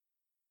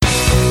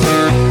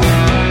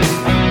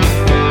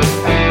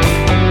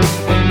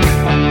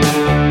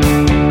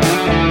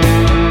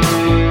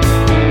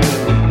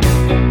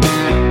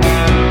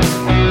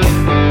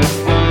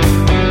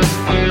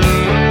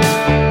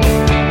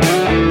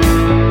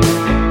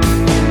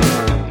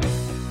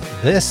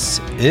This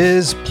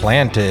is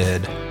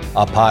Planted,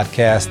 a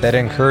podcast that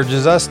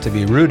encourages us to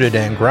be rooted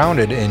and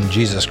grounded in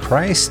Jesus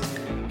Christ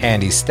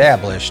and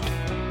established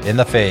in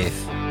the faith.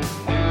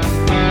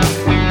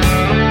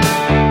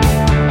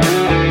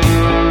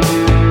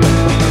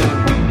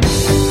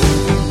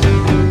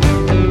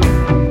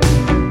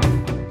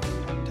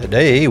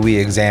 Today, we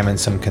examine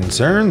some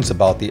concerns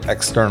about the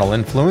external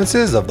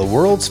influences of the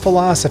world's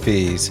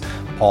philosophies.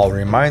 Paul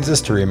reminds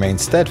us to remain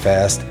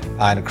steadfast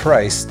on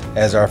Christ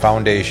as our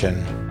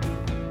foundation.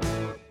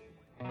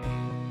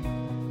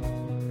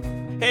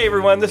 Hey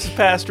everyone, this is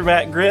Pastor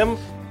Matt Grimm.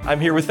 I'm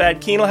here with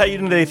Thad Keenel. How you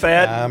doing today,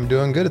 Thad? I'm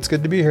doing good. It's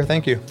good to be here.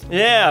 Thank you.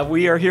 Yeah,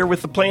 we are here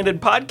with the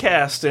Planted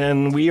Podcast,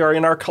 and we are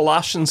in our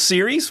Colossians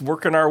series,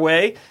 working our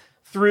way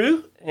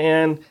through.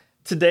 And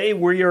today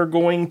we are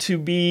going to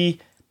be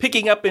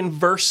picking up in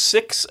verse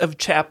 6 of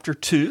chapter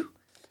 2.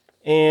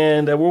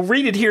 And we'll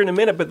read it here in a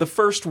minute, but the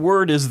first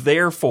word is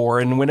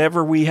therefore. And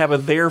whenever we have a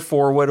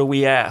therefore, what do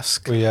we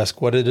ask? We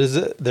ask what it is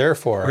there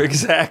for.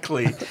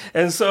 Exactly.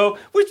 And so,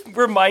 which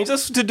reminds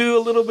us to do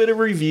a little bit of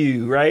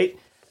review, right?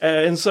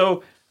 And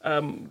so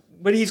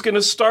what he's going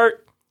to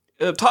start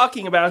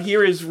talking about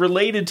here is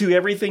related to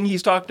everything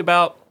he's talked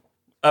about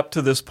up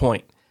to this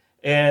point.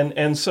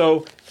 And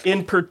so,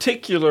 in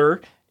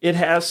particular, it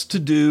has to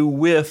do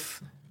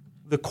with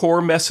the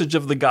core message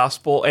of the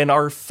gospel and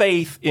our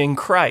faith in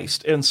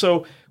Christ. And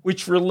so,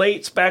 which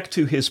relates back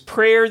to his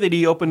prayer that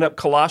he opened up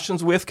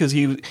Colossians with, because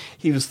he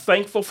was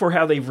thankful for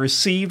how they've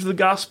received the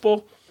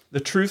gospel, the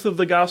truth of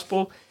the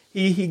gospel.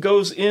 He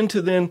goes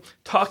into then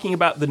talking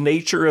about the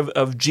nature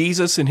of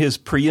Jesus and his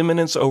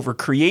preeminence over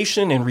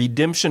creation and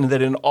redemption,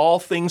 that in all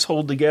things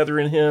hold together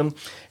in him.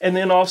 And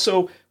then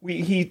also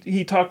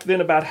he talked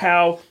then about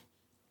how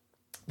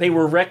they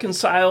were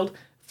reconciled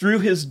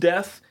through his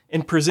death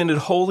and presented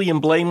holy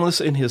and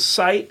blameless in his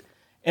sight,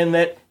 and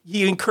that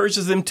he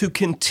encourages them to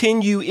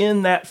continue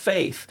in that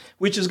faith,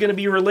 which is going to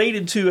be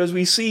related to, as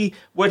we see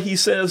what he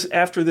says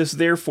after this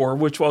therefore,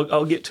 which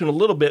I'll get to in a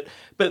little bit.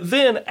 But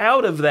then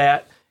out of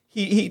that,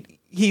 he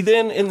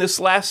then in this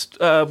last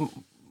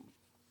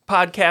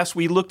podcast,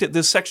 we looked at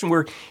this section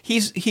where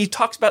he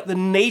talks about the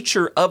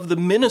nature of the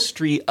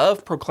ministry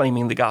of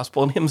proclaiming the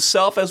gospel and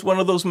himself as one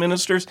of those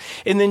ministers,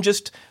 and then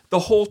just the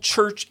whole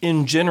church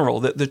in general,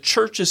 that the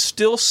church is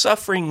still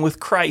suffering with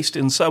Christ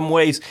in some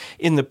ways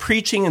in the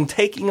preaching and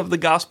taking of the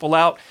gospel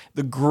out,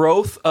 the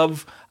growth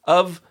of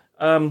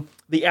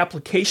the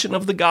application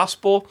of the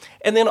gospel,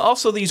 and then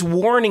also these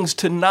warnings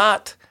to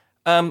not,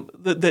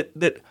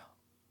 that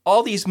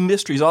all these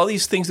mysteries, all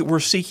these things that we're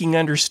seeking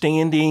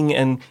understanding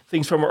and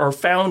things from are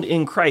found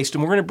in Christ.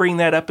 And we're going to bring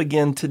that up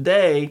again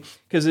today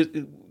because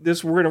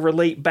we're going to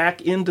relate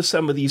back into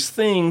some of these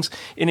things.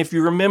 And if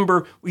you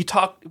remember, we're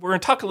going to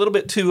talk a little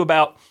bit too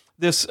about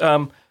this,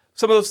 some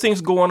of those things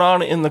going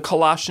on in the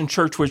Colossian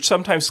church, which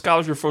sometimes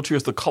scholars refer to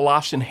as the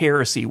Colossian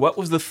heresy. What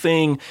was the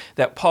thing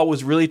that Paul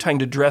was really trying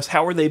to address?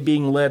 How were they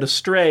being led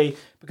astray?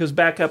 Because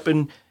back up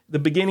in the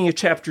beginning of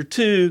chapter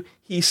 2,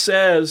 he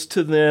says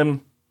to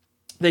them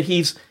that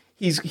he's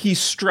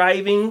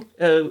striving,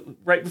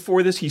 right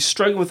before this, he's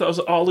struggling with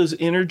all his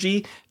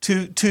energy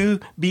to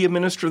be a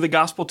minister of the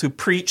gospel, to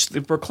preach,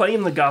 to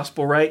proclaim the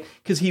gospel, right?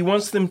 Because he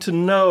wants them to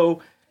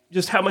know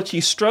just how much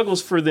he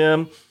struggles for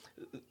them,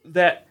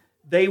 that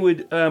they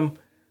would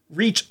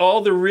reach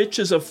all the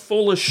riches of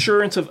full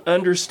assurance of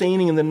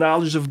understanding and the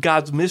knowledge of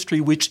God's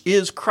mystery, which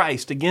is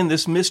Christ. Again,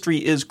 this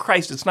mystery is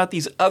Christ. It's not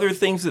these other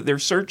things that they're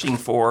searching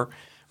for,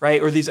 right?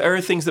 Or these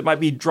other things that might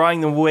be drawing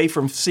them away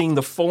from seeing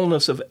the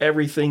fullness of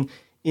everything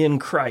in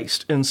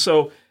Christ. And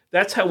so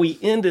that's how we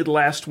ended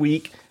last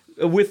week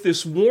with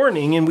this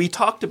warning. And we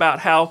talked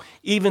about how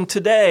even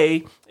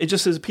today, it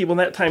just says people in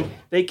that time,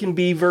 they can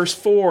be, verse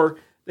 4,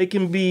 they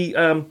can be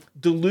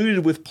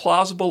deluded with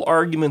plausible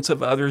arguments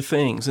of other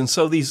things. And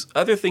so these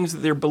other things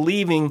that they're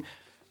believing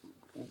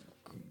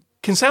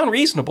can sound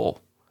reasonable,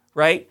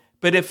 right?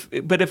 But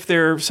if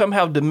they're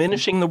somehow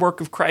diminishing the work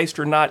of Christ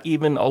or not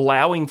even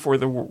allowing for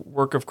the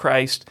work of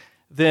Christ,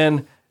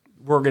 then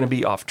we're going to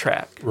be off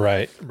track.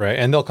 Right.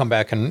 And they'll come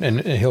back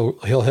and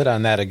he'll hit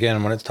on that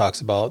again when it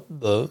talks about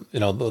the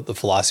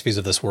philosophies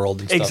of this world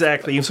and stuff.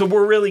 Exactly. And so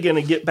we're really going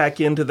to get back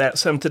into that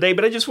some today.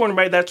 But I just want to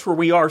remind that's where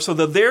we are. So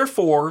the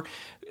therefore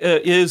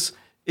is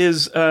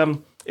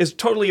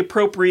totally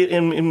appropriate,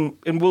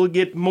 and we'll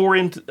get more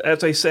into,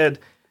 as I said,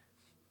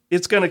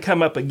 it's going to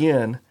come up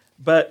again.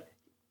 But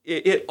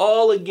it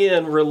all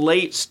again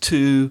relates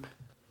to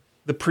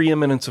the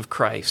preeminence of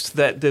Christ.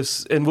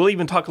 And we'll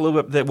even talk a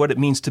little bit about what it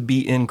means to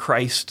be in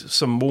Christ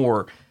some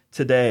more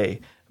today.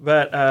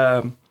 But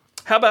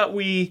how about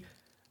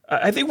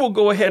I think we'll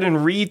go ahead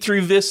and read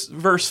through this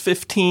verse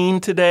 15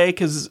 today,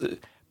 because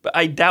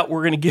I doubt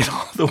we're going to get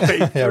all the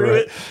way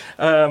through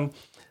it.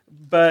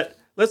 But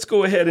let's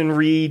go ahead and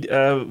read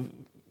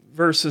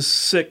verses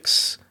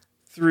 6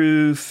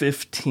 through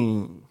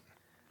 15.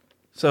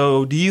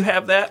 So do you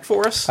have that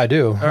for us? I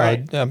do. All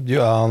right.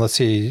 Let's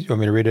see. You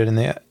want me to read it in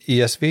the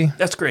ESV?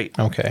 That's great.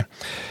 Okay.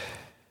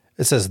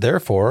 It says,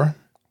 "Therefore,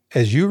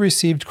 as you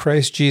received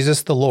Christ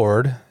Jesus the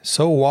Lord,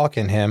 so walk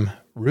in him,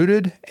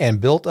 rooted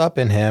and built up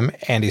in him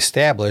and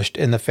established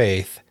in the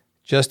faith,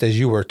 just as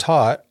you were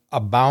taught,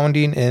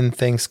 abounding in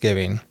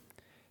thanksgiving.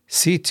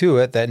 See to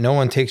it that no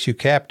one takes you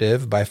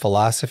captive by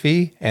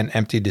philosophy and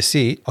empty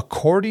deceit,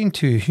 according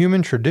to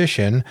human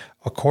tradition,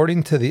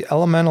 according to the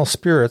elemental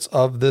spirits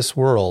of this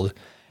world,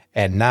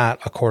 and not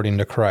according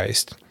to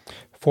Christ.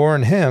 For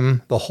in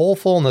him the whole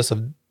fullness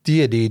of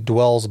deity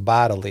dwells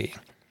bodily,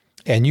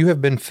 and you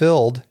have been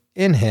filled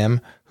in him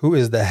who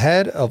is the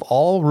head of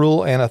all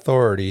rule and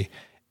authority.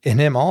 In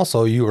him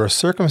also you were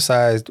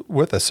circumcised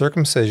with a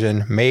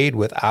circumcision made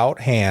without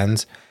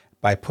hands,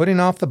 by putting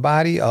off the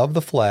body of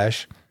the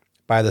flesh,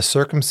 by the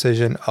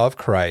circumcision of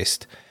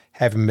Christ,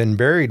 having been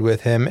buried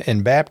with him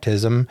in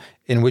baptism,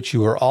 in which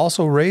you were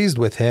also raised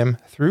with him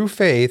through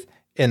faith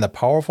in the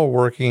powerful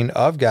working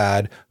of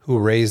God who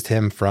raised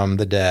him from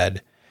the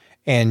dead.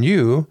 And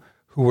you,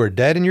 who were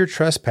dead in your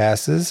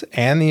trespasses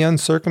and the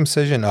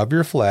uncircumcision of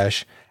your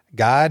flesh,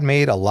 God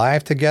made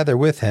alive together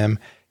with him,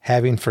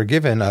 having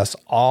forgiven us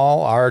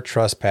all our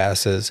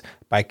trespasses,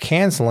 by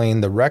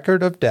canceling the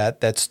record of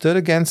debt that stood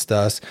against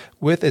us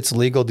with its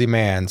legal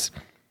demands.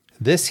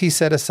 This he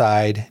set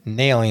aside,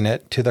 nailing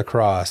it to the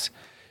cross.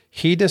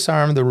 He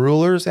disarmed the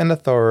rulers and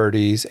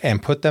authorities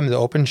and put them to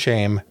open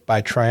shame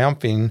by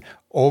triumphing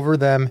over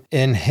them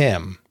in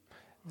him.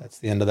 That's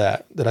the end of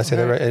that. Did I say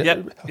that right?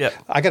 Yep.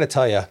 I got to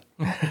tell you,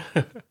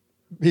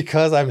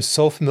 because I'm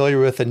so familiar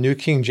with the New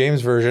King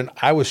James Version,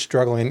 I was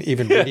struggling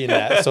even reading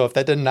that. So if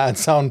that did not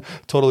sound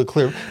totally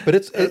clear, but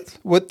it's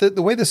what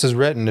the way this is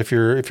written. If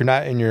you're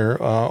not in your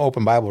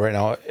open Bible right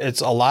now, it's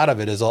a lot of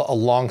it is a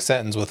long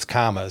sentence with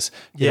commas.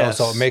 You know,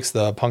 so it makes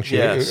the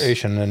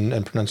punctuation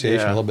and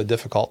pronunciation a little bit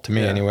difficult to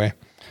me anyway.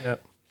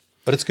 Yep.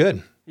 But it's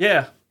good.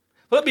 Yeah.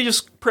 Let me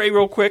just pray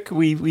real quick.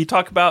 We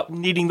talk about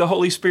needing the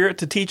Holy Spirit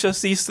to teach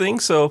us these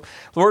things. So,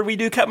 Lord, we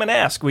do come and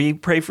ask. We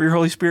pray for your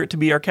Holy Spirit to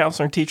be our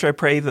counselor and teacher. I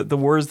pray that the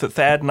words that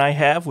Thad and I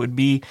have would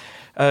be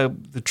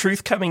the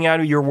truth coming out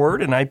of your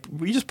word. And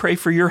we just pray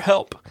for your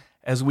help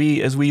as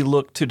we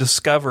look to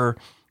discover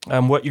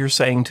what you're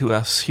saying to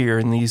us here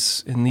in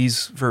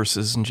these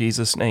verses. In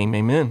Jesus' name,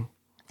 amen.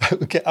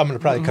 Okay, I'm going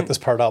to probably cut this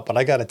part out, but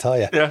I got to tell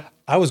you,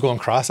 I was going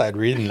cross-eyed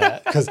reading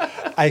that because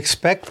I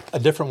expect a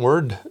different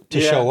word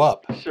to show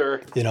up.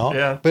 Sure. You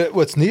know? But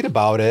what's neat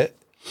about it,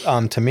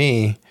 to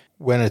me,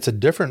 when it's a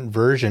different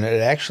version,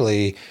 it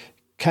actually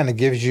kind of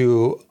gives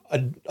you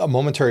a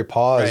momentary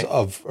pause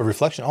of a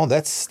reflection. Oh,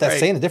 that's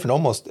saying a different,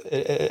 almost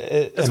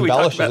it that's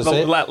embellishes what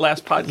we talked about the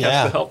last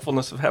podcast, the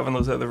helpfulness of having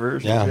those other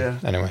versions. Yeah.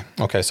 Anyway,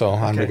 okay, so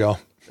on we go. All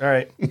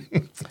right.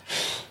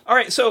 All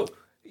right, so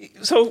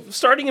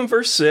starting in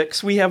verse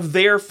 6, we have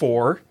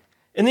therefore,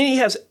 and then he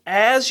has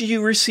as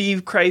you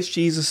receive Christ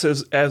Jesus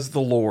as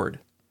the Lord.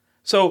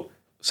 So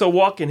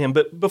walk in him.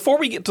 But before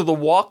we get to the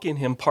walk in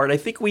him part, I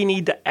think we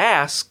need to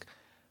ask,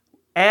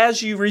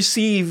 as you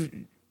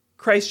receive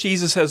Christ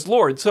Jesus as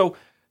Lord. So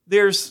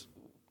there's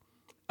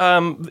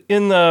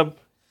in the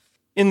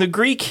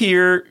Greek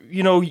here,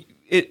 you know,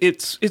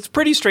 it's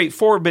pretty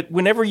straightforward, but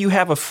whenever you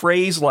have a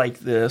phrase like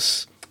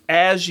this,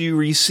 as you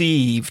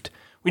received,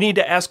 we need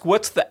to ask,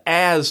 what's the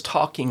as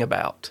talking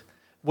about?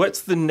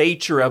 What's the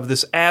nature of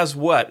this as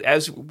what?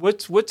 As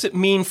what's it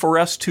mean for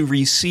us to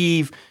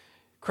receive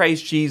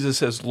Christ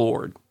Jesus as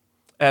Lord,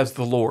 as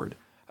the Lord?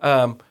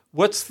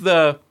 Is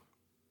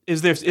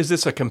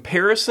this a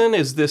comparison?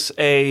 Is this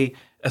a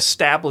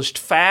established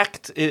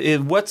fact?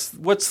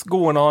 What's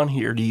going on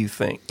here, do you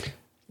think?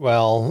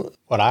 Well,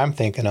 what I'm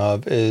thinking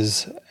of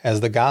is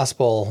as the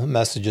gospel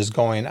message is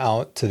going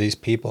out to these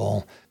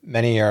people,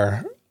 many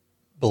are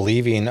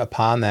believing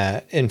upon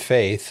that in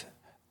faith,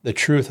 the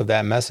truth of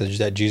that message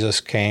that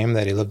Jesus came,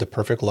 that he lived a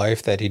perfect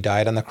life, that he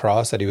died on the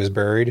cross, that he was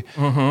buried,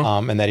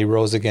 and that he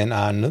rose again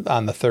on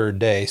the third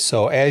day.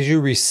 So as you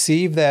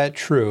receive that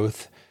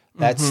truth,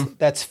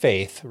 that's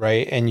faith,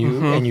 right? And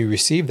you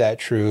receive that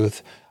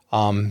truth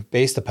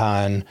based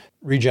upon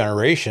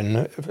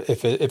regeneration,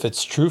 if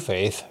it's true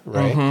faith,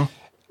 right?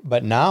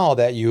 But now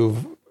that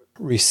you've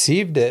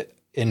received it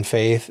in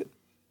faith,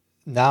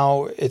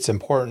 now it's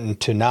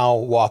important to now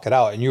walk it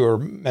out. And you were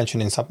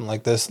mentioning something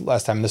like this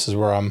last time. This is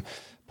where I'm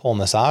pulling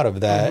this out of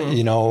that,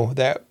 you know,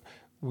 that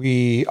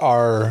we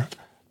are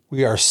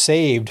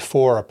saved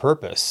for a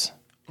purpose,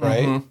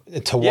 right?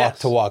 To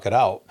walk it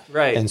out.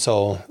 Right. And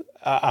so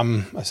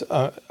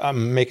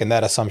I'm making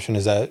that assumption.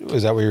 Is that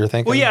what you were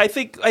thinking? Well, yeah, I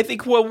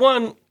think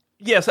one,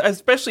 yes,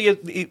 especially I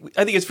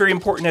think it's very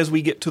important as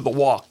we get to the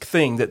walk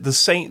thing that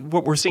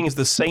what we're seeing is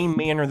the same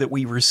manner that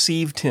we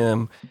received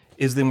him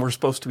is then we're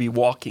supposed to be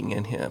walking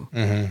in him.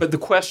 But the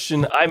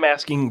question I'm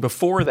asking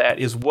before that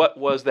is, what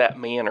was that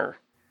manner?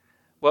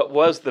 What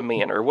was the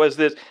manner? Was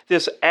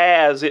this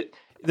as it?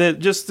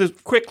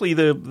 Quickly,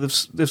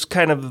 this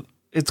kind of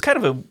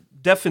a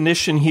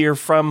definition here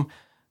from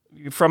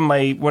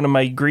one of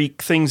my Greek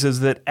things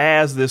is that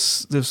as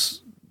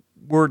this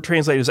word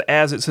translated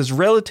as it says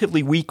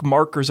relatively weak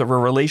markers of a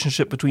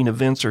relationship between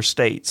events or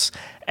states,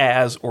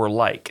 as or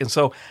like. And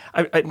so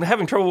I'm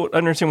having trouble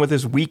understanding what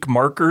this weak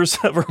markers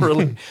of a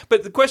relationship.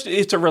 But the question,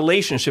 it's a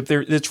relationship.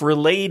 It's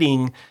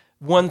relating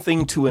one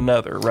thing to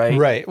another, right?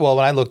 Right. Well,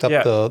 when I looked up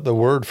Yeah. the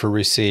word for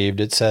received,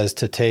 it says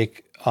to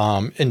take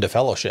into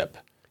fellowship.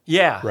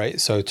 Yeah. Right.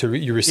 So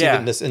you receive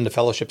Yeah. this into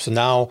fellowship. So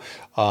now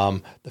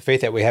the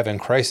faith that we have in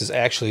Christ is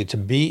actually to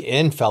be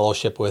in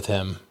fellowship with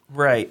him.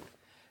 Right.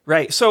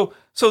 Right. So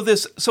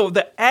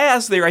the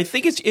as there, I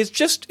think it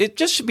just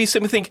should be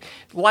something. Think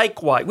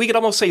likewise. We could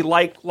almost say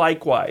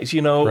likewise.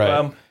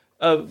 Right.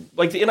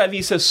 Like the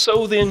NIV says,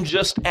 so then,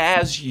 just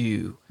as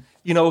you.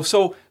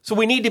 So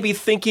we need to be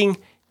thinking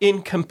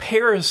in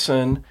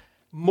comparison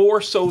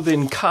more so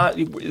than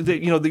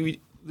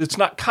it's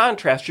not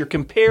contrast. You're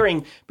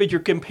comparing, but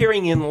you're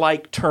comparing in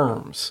like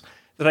terms.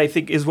 That I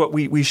think is what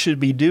we should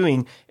be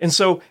doing. And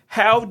so,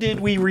 how did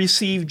we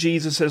receive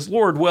Jesus as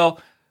Lord? Well,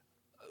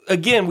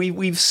 again,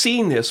 we've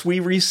seen this. We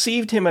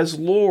received him as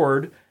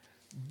Lord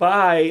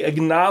by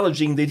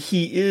acknowledging that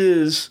he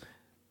is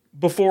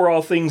before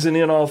all things and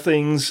in all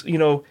things,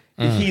 that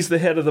he's the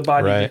head of the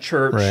body of the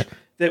church, right.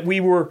 that we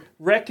were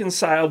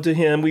reconciled to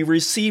him. We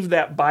received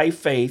that by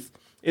faith.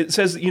 It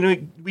says,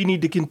 we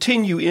need to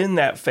continue in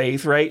that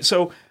faith, right?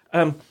 So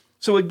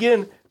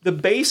again, the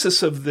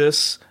basis of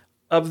this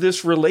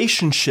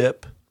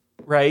relationship,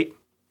 right,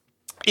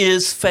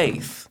 is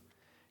faith.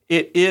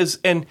 It is,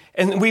 and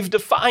we've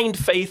defined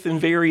faith in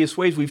various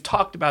ways. We've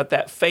talked about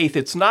that faith.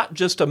 It's not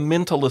just a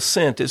mental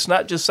assent. It's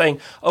not just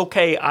saying,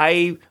 okay,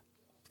 I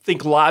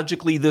think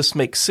logically this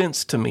makes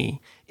sense to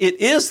me.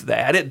 It is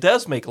that. It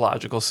does make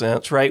logical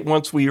sense, right,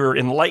 once we are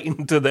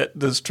enlightened to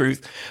this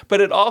truth.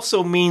 But it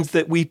also means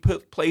that we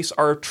place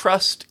our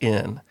trust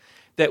in,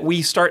 that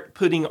we start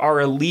putting our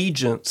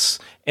allegiance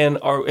and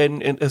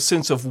a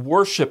sense of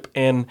worship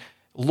and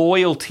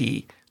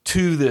loyalty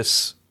to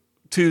this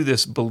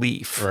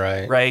belief.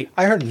 Right.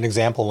 I heard an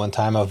example one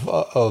time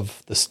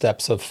of the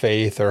steps of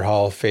faith, or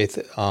how faith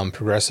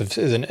progressive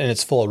is, and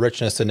it's full of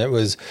richness. And it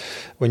was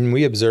when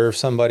we observed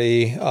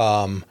somebody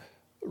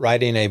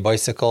riding a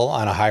bicycle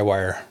on a high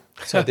wire.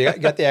 So they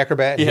got the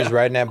acrobat, and he's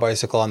riding that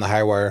bicycle on the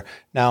high wire.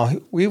 Now,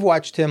 we've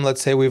watched him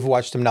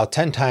now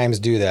 10 times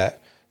do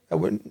that.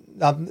 When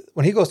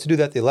he goes to do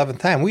that the 11th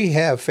time, we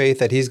have faith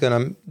that he's going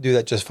to do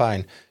that just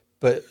fine.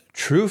 But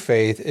true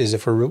faith is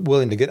if we're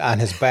willing to get on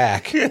his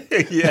back,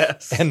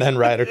 yes, and then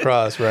ride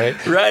across, right?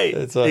 Right,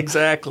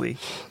 exactly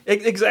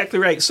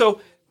right.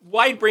 So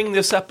why bring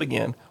this up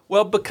again?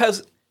 Well,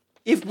 because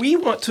if we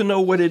want to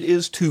know what it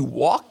is to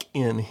walk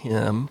in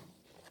him,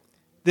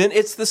 then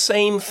it's the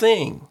same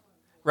thing,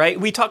 right?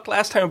 We talked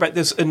last time about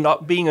this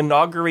being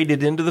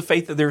inaugurated into the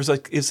faith, that there's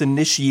this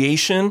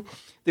initiation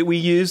that we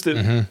use,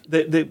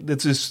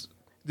 that's this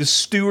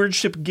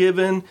stewardship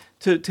given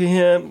to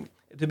him,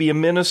 to be a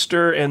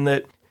minister, and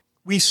that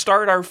we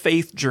start our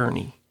faith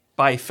journey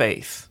by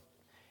faith,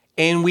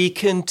 and we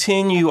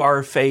continue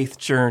our faith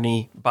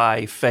journey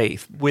by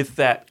faith with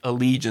that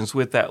allegiance,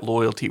 with that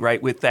loyalty,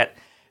 right? With that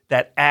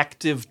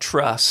active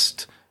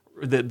trust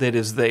that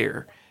is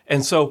there.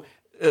 And so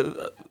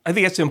I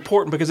think that's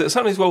important, because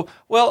sometimes,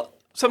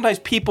 sometimes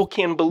people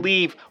can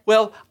believe,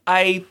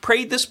 I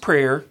prayed this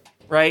prayer,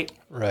 right?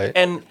 Right.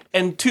 And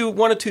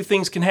one of two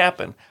things can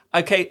happen.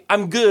 Okay,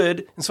 I'm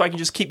good, and so I can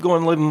just keep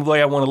going living the way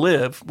I want to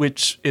live,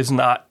 which is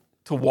not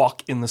to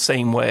walk in the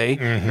same way,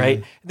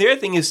 right? The other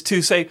thing is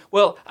to say,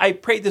 I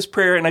prayed this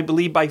prayer and I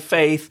believe by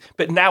faith,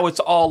 but now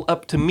it's all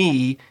up to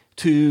me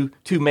to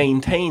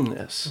maintain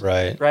this,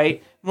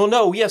 right? Well,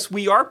 no, yes,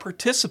 we are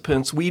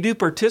participants. We do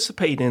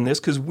participate in this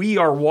because we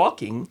are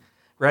walking,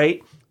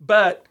 right?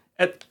 But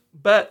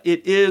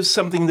it is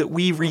something that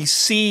we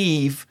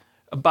receive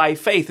by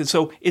faith, and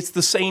so it's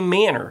the same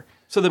manner.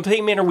 So the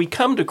same manner we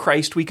come to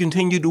Christ, we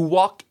continue to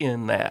walk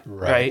in that,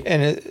 right?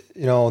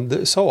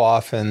 And so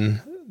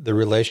often the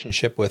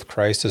relationship with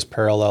Christ is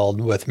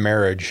paralleled with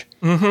marriage.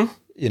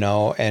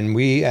 And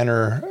we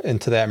enter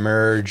into that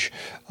marriage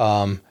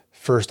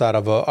first out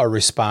of a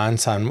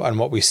response on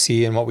what we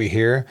see and what we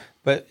hear.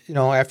 But,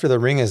 after the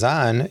ring is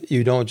on,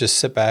 you don't just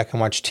sit back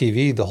and watch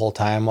TV the whole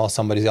time while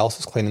somebody else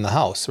is cleaning the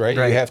house, right?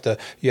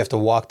 You have to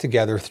walk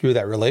together through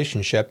that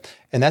relationship.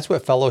 And that's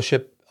what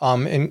fellowship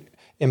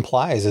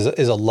implies,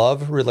 is a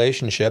love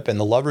relationship. And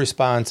the love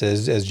response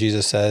is, as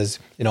Jesus says,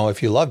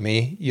 if you love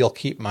me, you'll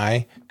keep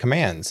my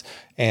commands.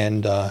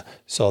 And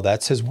so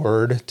that's his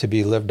word to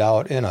be lived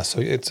out in us. So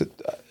it's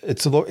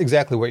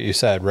exactly what you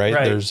said,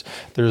 right?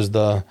 There's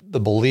the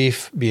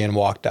belief being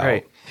walked out.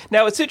 Right.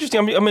 Now, it's interesting.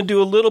 I'm going to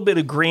do a little bit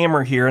of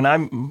grammar here,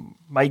 and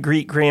my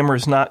Greek grammar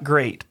is not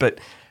great, but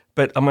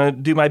I'm going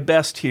to do my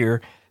best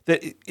here.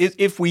 That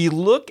if we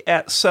look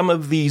at some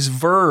of these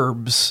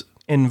verbs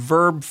and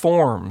verb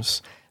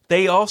forms,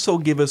 they also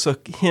give us a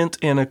hint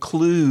and a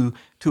clue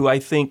to, I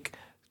think,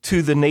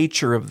 to the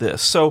nature of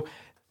this. So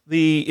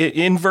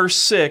in verse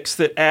 6,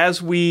 that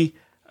as we,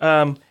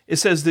 it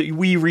says that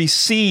we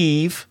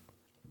receive,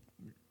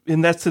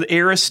 and that's the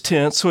aorist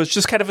tense, so it's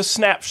just kind of a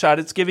snapshot.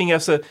 It's giving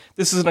us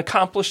this is an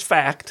accomplished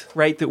fact,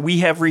 right, that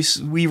we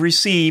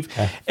receive.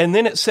 Okay. And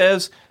then it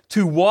says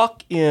to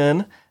walk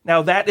in.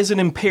 Now that is an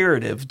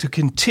imperative, to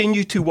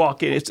continue to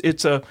walk in.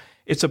 It's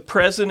a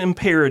present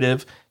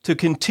imperative to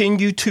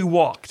continue to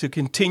walk, to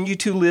continue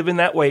to live in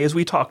that way, as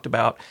we talked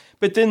about.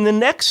 But then the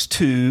next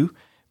two,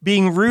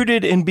 being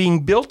rooted and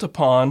being built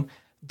upon,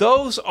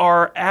 those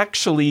are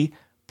actually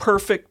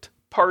perfect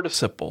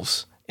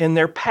participles, and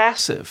they're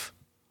passive.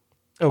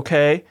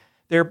 Okay?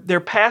 They're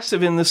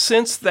passive in the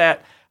sense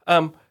that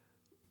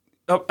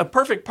a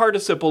perfect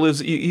participle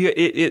is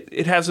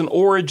it has an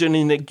origin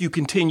and that you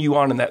continue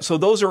on in that. So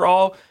those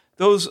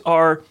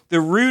are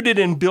the rooted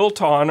and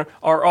built on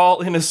are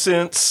all in a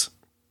sense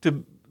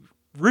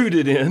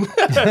rooted in,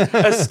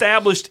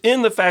 established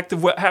in the fact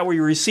of how we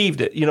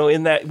received it.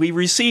 In that we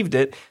received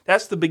it,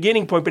 that's the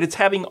beginning point, but it's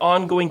having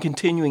ongoing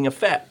continuing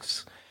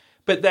effects.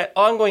 But that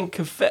ongoing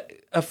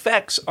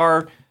effects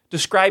are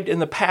described in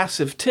the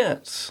passive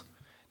tense.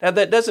 Now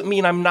that doesn't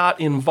mean I'm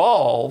not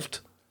involved,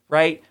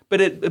 right?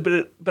 But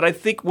I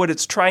think what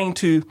it's trying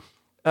to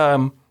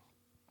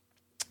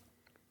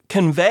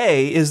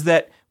convey is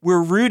that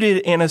we're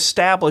rooted and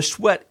established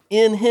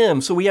in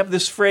Him. So we have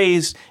this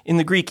phrase in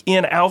the Greek,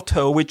 in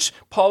auto, which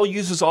Paul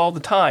uses all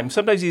the time.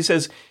 Sometimes he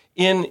says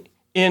in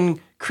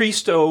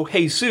Christo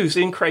Jesus,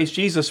 in Christ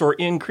Jesus, or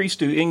in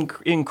Christo,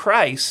 in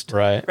Christ.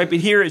 Right. But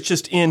here it's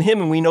just in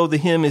Him, and we know the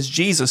Him is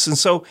Jesus. And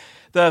so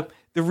the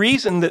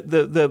reason that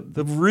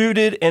the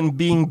rooted and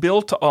being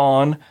built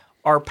on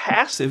are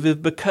passive is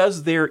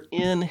because they're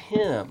in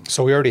Him.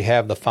 So we already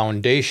have the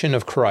foundation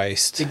of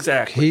Christ.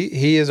 Exactly.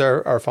 He is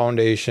our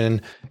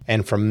foundation,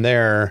 and from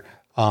there,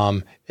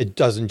 it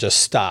doesn't just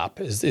stop.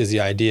 Is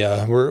the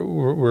idea?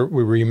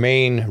 We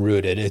remain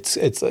rooted. It's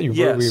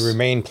Yes. We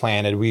remain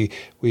planted.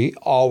 We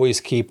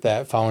always keep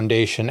that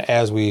foundation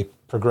as we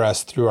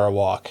progress through our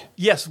walk.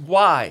 Yes.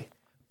 Why?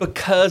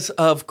 Because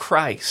of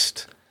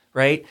Christ,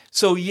 right?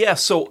 So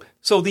yes.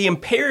 So the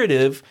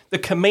imperative, the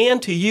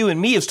command to you and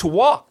me is to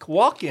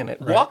walk in it,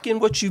 Right. Walk in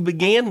what you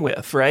began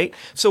with, right?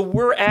 So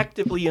we're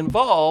actively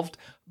involved,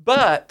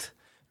 but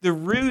the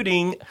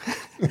rooting,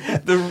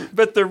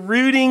 the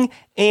rooting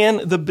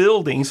and the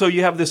building. So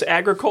you have this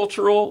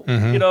agricultural,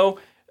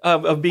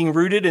 of being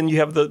rooted, and you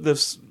have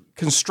this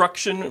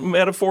construction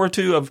metaphor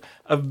too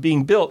of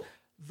being built.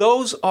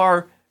 Those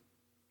are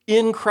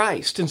in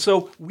Christ. And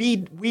so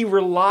we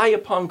rely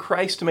upon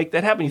Christ to make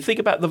that happen. You think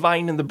about the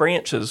vine and the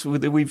branches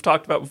that we've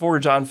talked about before,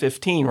 John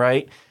 15,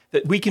 right?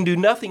 That we can do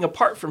nothing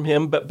apart from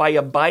Him, but by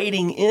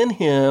abiding in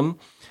Him,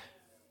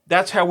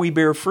 that's how we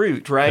bear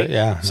fruit, right?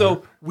 Yeah.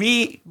 So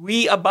we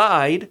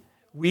abide,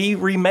 we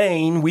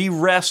remain, we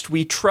rest,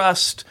 we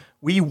trust,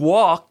 we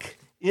walk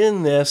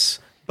in this,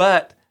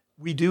 but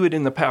we do it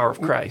in the power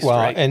of Christ, Well,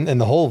 right? and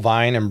the whole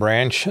vine and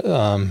branch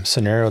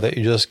scenario that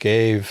you just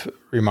gave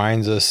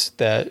reminds us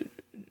that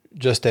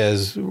just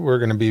as we're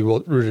going to be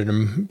rooted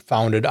and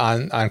founded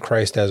on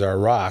Christ as our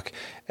rock,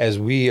 as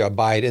we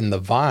abide in the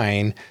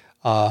vine,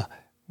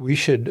 we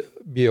should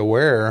be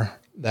aware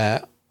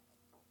that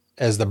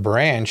as the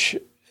branch,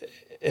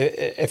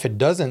 if it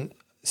doesn't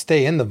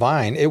stay in the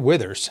vine, it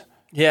withers.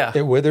 Yeah.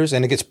 It withers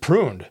and it gets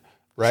pruned,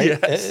 right?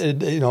 Yes.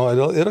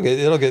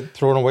 It'll get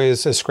thrown away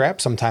as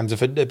scrap sometimes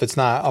if it's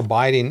not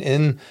abiding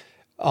in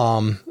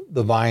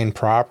the vine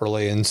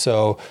properly. And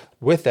so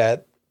with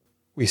that,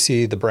 we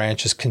see the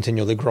branches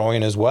continually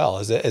growing as well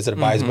as it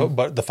abides. Mm-hmm.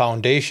 But the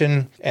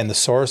foundation and the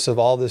source of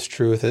all this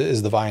truth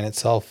is the vine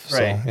itself.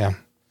 Right. So, yeah.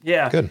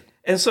 Yeah. Good.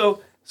 And so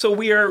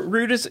we are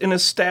rooted and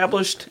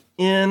established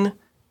in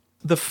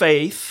the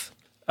faith,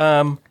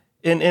 and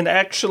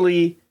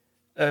actually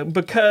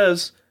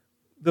because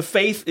the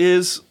faith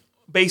is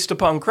based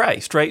upon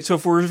Christ, right? So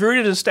if we're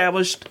rooted and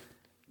established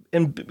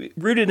and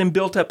rooted and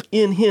built up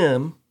in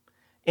Him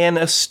and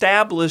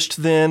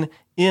established then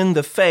in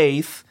the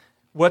faith,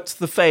 what's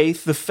the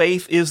faith? The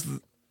faith is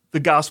the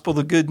gospel,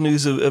 the good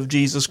news of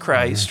Jesus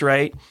Christ,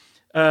 right?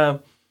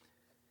 And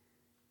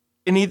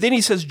then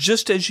he says,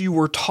 just as you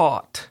were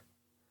taught.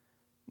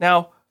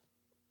 Now,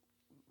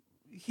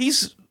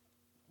 he's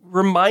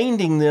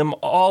reminding them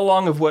all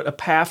along of what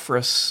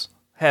Epaphras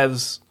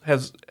has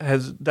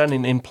done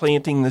in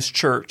planting this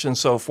church and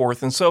so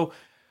forth. And so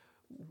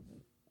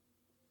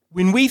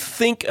when we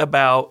think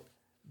about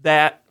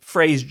that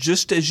phrase,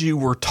 just as you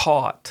were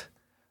taught,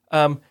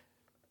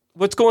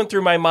 what's going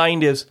through my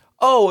mind is,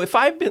 if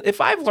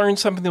I've learned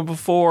something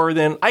before,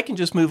 then I can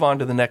just move on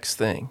to the next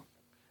thing.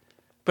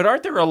 But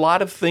aren't there a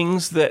lot of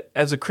things that,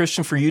 as a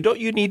Christian, for you, don't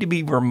you need to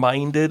be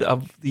reminded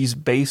of these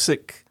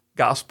basic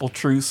gospel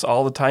truths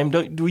all the time?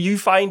 Do you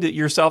find it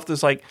yourself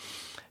that's like,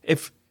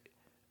 if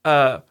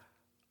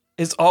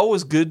it's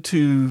always good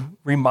to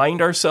remind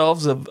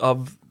ourselves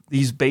of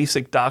these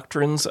basic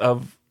doctrines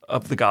of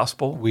the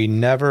gospel? We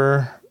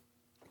never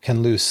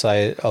can lose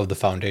sight of the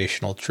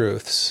foundational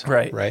truths.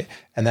 Right.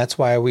 And that's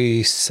why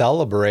we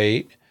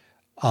celebrate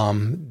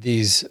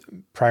these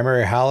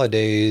primary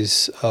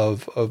holidays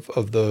of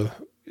the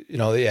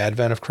the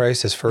advent of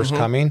Christ, His first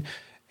coming,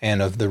 and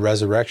of the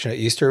resurrection at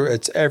Easter.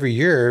 It's every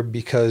year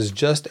because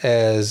just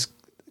as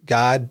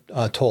God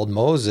told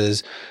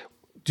Moses,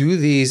 do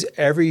these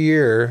every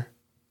year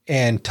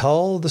and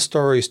tell the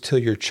stories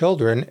to your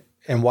children.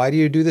 And why do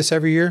you do this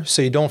every year?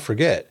 So you don't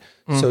forget.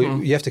 So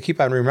you have to keep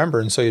on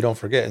remembering so you don't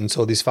forget. And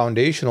so these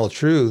foundational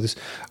truths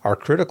are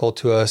critical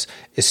to us,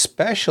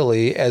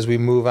 especially as we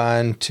move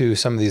on to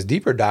some of these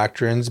deeper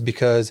doctrines,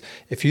 because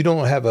if you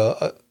don't have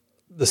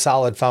the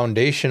solid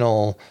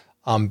foundational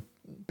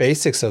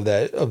basics of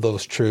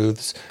those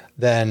truths,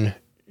 then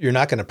you're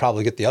not going to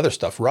probably get the other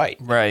stuff right.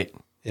 Right.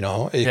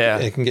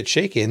 It can get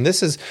shaky. And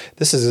this is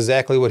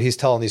exactly what he's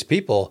telling these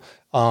people.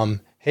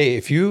 Hey,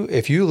 if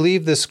you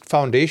leave this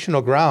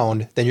foundational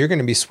ground, then you're going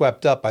to be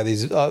swept up by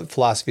these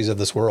philosophies of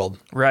this world.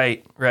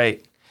 Right.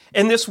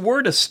 And this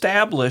word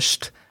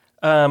established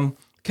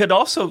could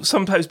also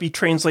sometimes be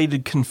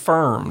translated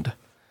confirmed.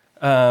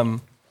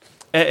 And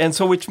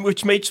so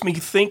which makes me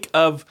think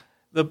of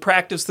the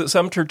practice that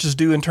some churches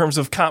do in terms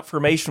of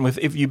confirmation, with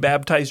if you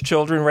baptize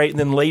children, right, and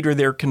then later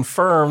they're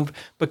confirmed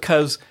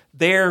because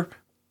they're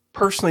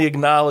personally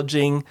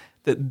acknowledging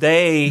that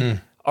they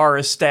are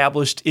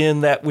established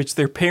in that which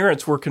their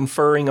parents were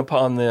conferring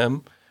upon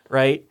them,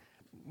 right?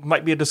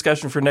 Might be a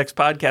discussion for next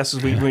podcast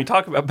as when we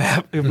talk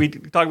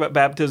about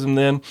baptism.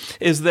 Then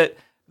is that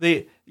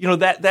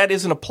that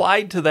isn't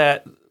applied to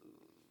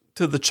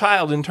the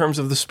child in terms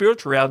of the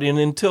spiritual reality, and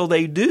until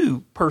they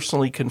do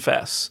personally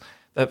confess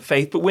that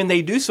faith. But when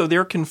they do so,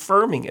 they're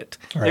confirming it.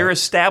 Right. They're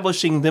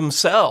establishing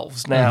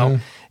themselves now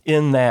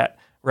in that,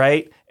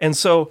 right? And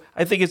so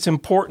I think it's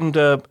important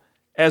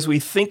as we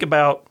think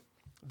about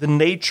the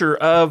nature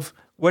of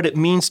what it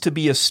means to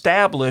be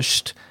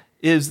established,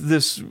 is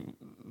this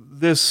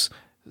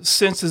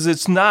sense is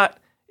it's not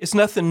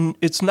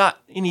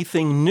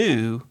anything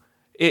new.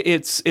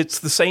 It's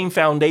the same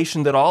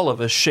foundation that all of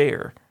us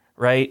share,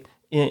 right?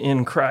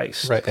 In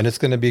Christ. Right, and it's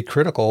going to be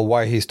critical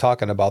why he's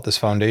talking about this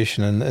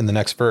foundation in the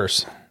next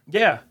verse.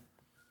 Yeah,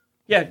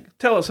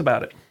 tell us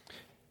about it.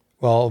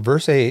 Well,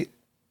 verse 8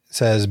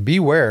 says,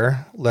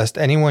 "Beware lest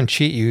anyone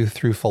cheat you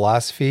through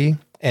philosophy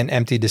and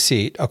empty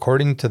deceit,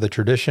 according to the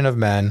tradition of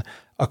men,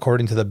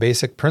 according to the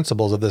basic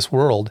principles of this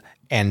world,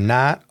 and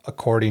not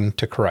according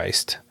to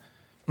Christ."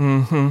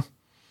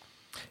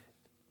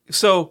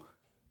 So,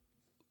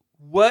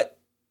 what's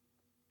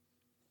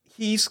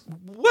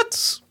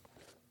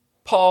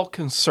Paul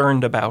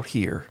concerned about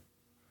here?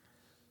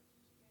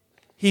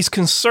 He's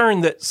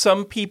concerned that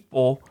some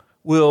people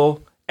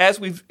will, as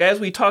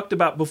we talked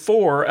about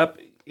before, up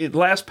in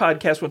last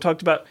podcast, we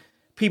talked about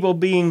people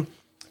being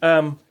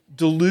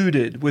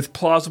deluded with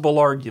plausible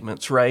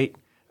arguments, right?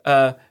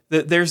 That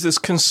there's this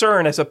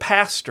concern as a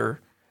pastor,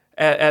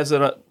 as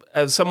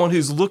someone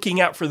who's looking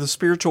out for the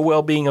spiritual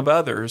well-being of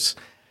others,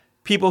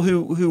 people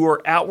who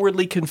are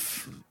outwardly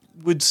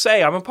would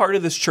say, "I'm a part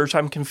of this church,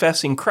 I'm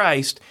confessing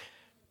Christ."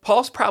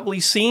 Paul's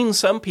probably seen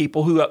some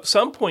people who at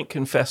some point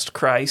confessed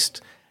Christ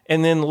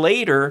and then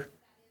later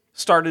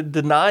started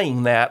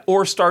denying that,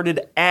 or started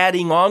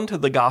adding on to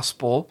the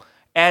gospel,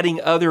 adding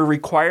other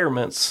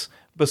requirements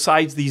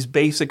besides these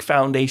basic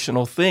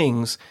foundational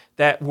things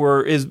that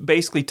is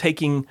basically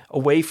taking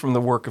away from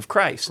the work of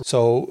Christ.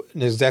 So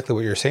exactly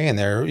what you're saying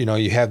there,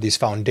 you have these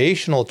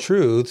foundational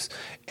truths,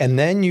 and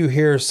then you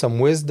hear some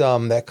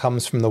wisdom that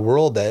comes from the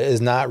world that is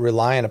not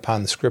relying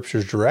upon the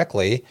scriptures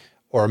directly,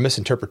 or a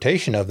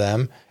misinterpretation of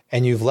them,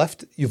 and you've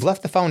left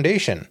the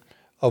foundation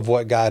of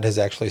what God has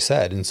actually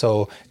said. And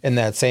so in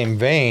that same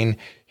vein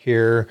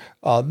here,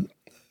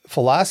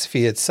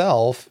 philosophy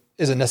itself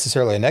isn't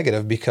necessarily a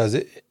negative, because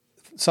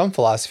some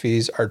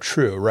philosophies are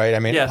true, right? I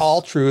mean, yes.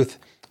 All truth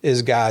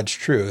is God's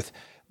truth.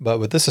 But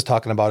what this is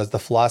talking about is the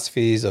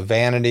philosophies of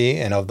vanity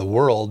and of the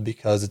world,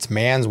 because it's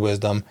man's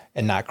wisdom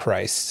and not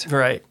Christ's.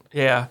 Right,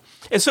 yeah.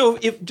 And so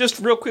just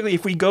real quickly,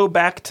 if we go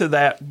back to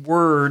that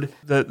word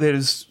that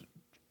is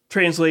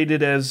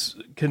translated as,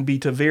 can be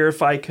to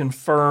verify,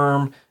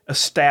 confirm,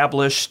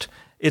 established.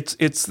 It's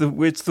the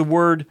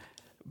word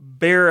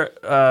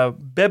bebaimenoi,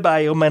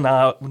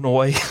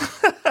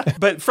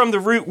 but from the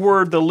root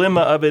word, the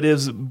lemma of it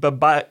is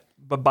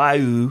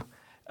babaiu,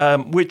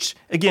 which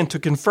again, to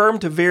confirm,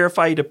 to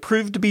verify, to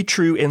prove to be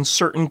true, and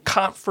certain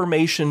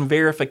confirmation,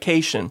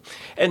 verification,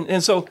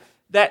 and so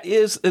that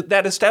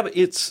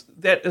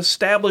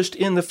established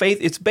in the faith.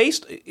 It's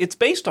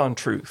based on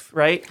truth,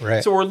 right?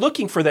 Right. So we're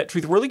looking for that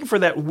truth. We're looking for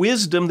that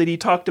wisdom that he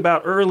talked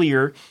about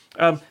earlier,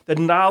 the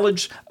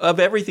knowledge of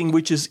everything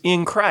which is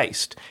in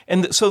Christ.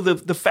 And so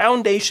the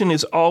foundation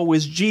is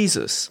always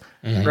Jesus,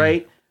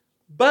 right?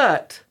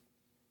 But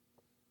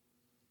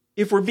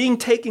if we're being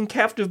taken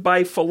captive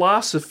by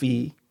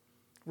philosophy,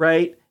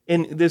 right,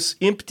 and this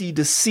empty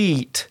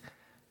deceit,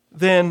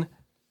 then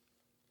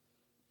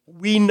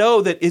we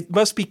know that it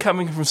must be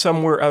coming from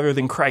somewhere other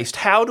than Christ.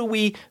 How do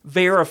we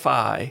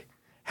verify?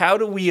 How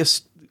do we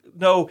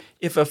know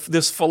if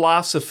this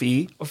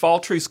philosophy, if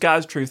all truth is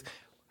God's truth,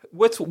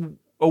 what's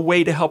a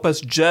way to help us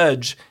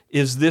judge,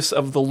 is this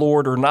of the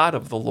Lord or not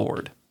of the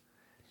Lord?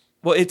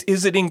 Well,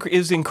 is it in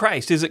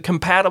Christ? Is it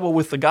compatible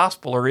with the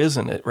gospel, or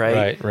isn't it?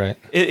 Right. Right.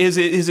 Is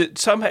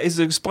it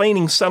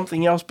explaining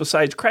something else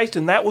besides Christ?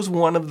 And that was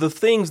one of the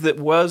things that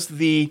was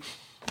the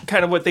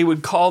kind of what they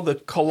would call the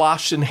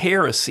Colossian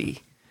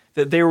heresy.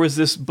 That there was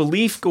this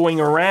belief going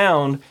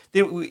around,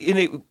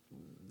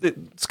 that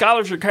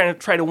scholars are kind of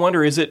trying to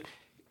wonder: is it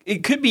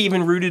it could be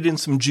even rooted in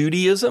some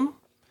Judaism,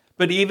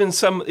 but even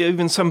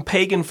some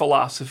pagan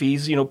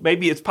philosophies.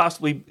 Maybe it's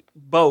possibly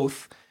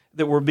both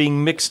that were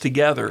being mixed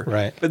together.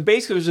 Right. But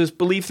basically, there's this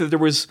belief that there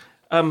was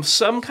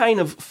some kind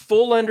of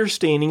full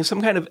understanding,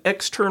 some kind of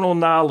external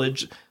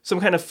knowledge, some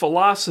kind of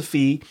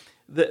philosophy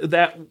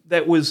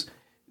that was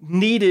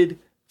needed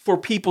for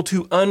people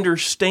to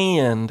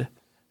understand,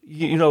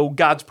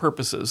 God's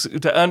purposes,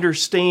 to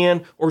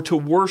understand or to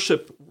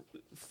worship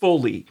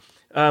fully.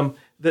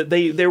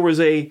 There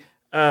was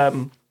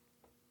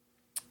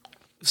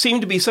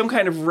seemed to be some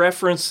kind of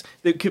reference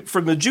that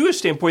from the Jewish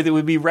standpoint that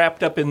would be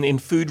wrapped up in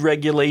food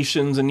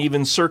regulations and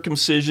even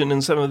circumcision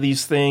and some of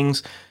these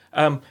things.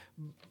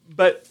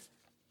 But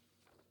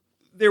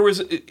there was,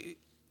 it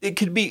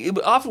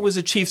often was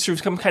achieved through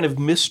some kind of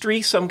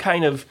mystery, some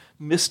kind of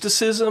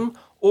mysticism,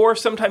 or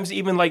sometimes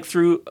even like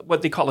through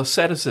what they call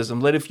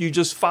asceticism, that if you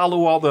just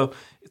follow all the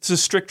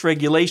strict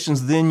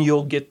regulations, then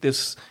you'll get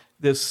this,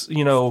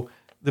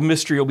 the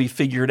mystery will be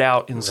figured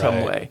out in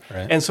some way.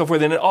 Right. And so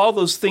forth. And all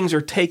those things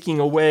are taking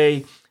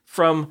away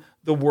from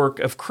the work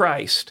of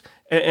Christ.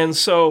 And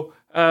so,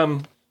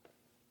 and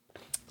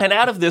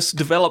out of this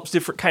develops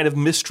different kind of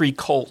mystery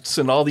cults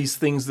and all these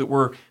things that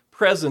were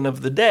present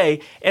of the day.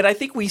 And I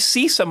think we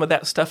see some of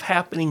that stuff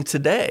happening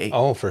today.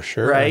 Oh, for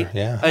sure. Right?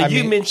 Yeah.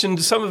 You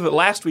mentioned some of it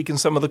last week and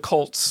some of the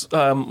cults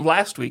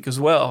last week as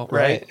well,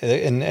 right?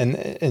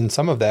 And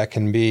some of that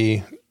can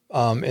be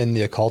in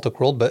the occultic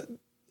world, but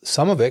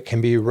some of it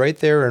can be right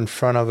there in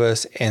front of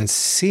us and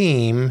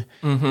seem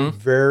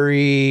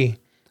very,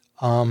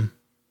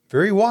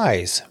 very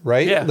wise,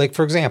 right? Yeah. Like,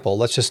 for example,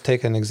 let's just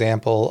take an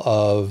example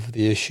of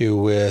the issue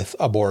with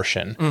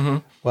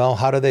abortion. Well,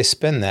 how do they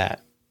spin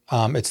that?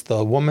 It's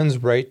the woman's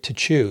right to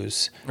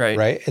choose,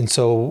 right? And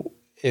so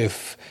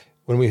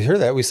when we hear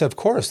that, we said, of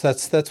course,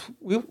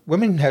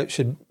 women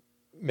should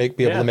be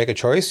able to make a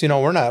choice.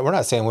 We're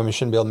not saying women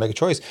shouldn't be able to make a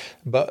choice,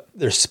 but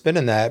they're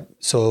spinning that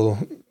so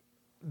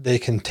they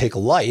can take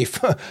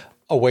life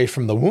away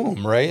from the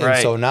womb, right?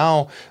 And so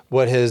now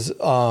what has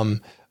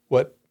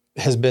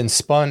been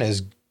spun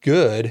as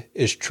good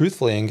is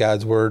truthfully in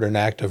God's word an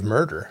act of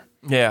murder.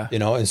 Yeah.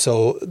 And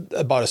so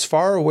about as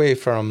far away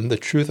from the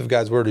truth of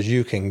God's word as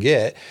you can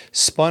get,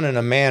 spun in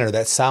a manner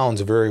that sounds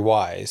very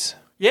wise.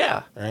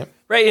 Yeah. Right.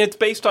 Right. And it's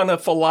based on a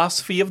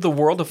philosophy of the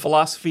world,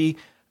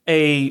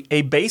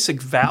 a basic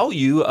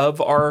value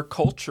of our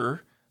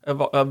culture,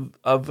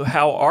 of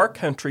how our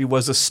country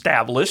was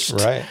established,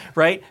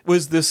 right,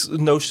 was this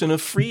notion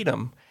of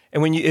freedom.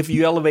 And if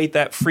you elevate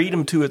that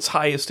freedom to its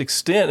highest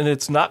extent, and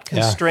it's not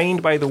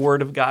constrained by the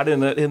Word of God,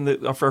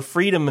 and for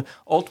freedom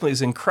ultimately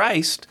is in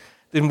Christ,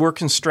 then we're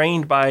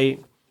constrained by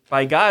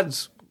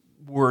God's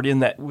Word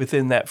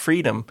within that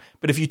freedom.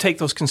 But if you take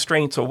those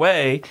constraints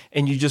away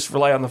and you just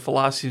rely on the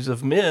philosophies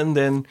of men,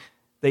 then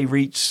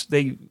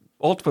they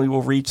ultimately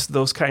will reach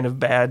those kind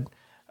of bad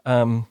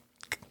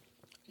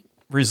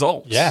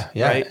results. Yeah,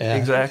 right,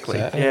 exactly.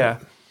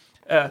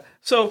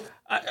 So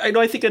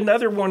I think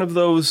another one of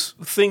those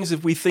things,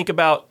 if we think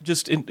about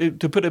just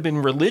to put it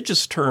in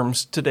religious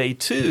terms today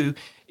too,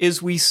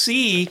 is we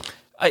see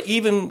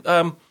even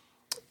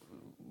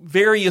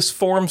various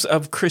forms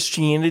of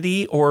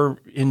Christianity or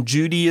in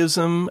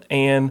Judaism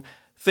and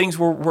things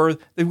where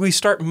we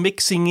start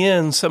mixing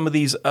in some of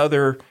these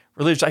other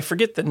religions. I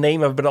forget the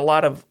name of it, but a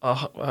lot of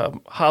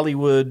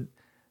Hollywood.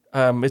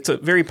 It's a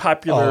very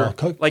popular,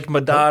 like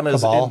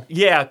Madonna's. Cabal.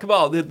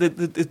 Cabal. I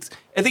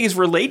think it's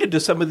related to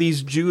some of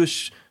these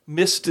Jewish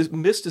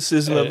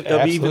mysticism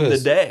of even the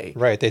day.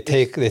 Right. They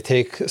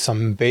take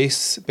some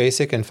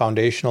basic and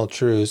foundational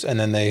truths, and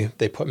then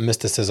they put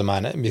mysticism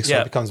on it. So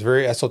it becomes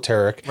very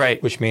esoteric,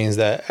 which means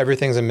that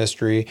everything's a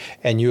mystery,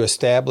 and you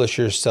establish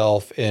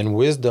yourself in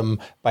wisdom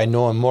by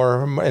knowing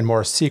more and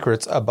more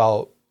secrets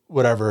about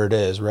whatever it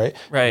is, right?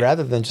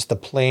 Rather than just the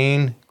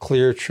plain,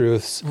 clear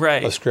truths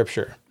of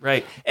Scripture.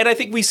 Right. And I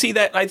think we see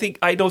that.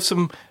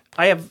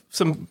 I have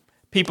some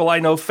people I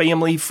know,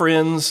 family,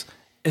 friends,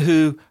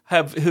 who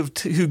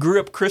grew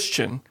up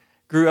Christian,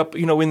 grew up,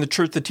 in the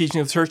church, the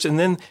teaching of the church, and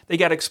then they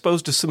got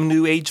exposed to some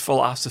New Age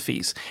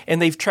philosophies, and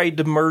they've tried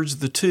to merge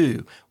the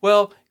two.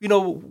 Well,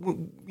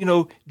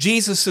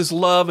 Jesus is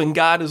love and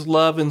God is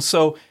love, and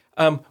so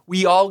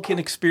we all can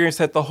experience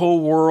that, the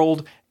whole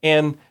world,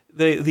 and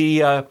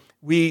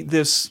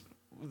this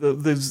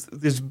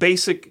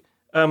basic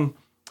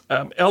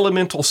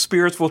elemental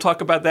spirits. We'll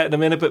talk about that in a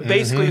minute, but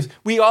basically,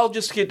 we all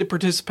just get to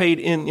participate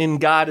in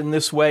God in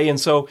this way, and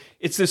so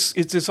it's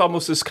this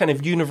almost this kind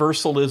of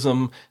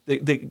universalism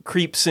that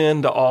creeps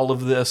into all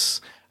of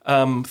this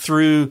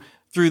through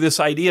this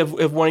idea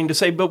of wanting to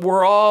say, but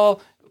we're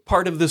all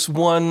part of this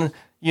one,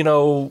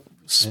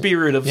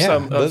 spirit of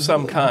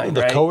some kind.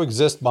 The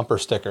coexist bumper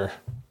sticker.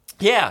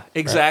 Yeah,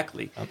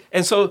 exactly. Right.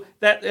 And so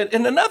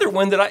and another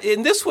one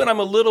in this one I'm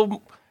a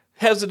little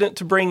hesitant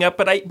to bring up,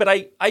 but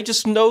I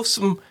just know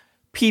some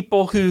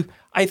people who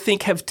I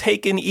think have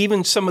taken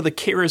even some of the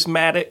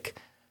charismatic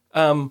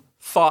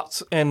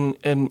thoughts and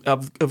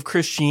of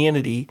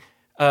Christianity,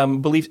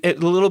 beliefs a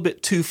little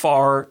bit too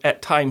far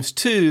at times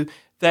too,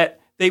 that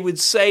they would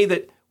say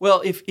that well,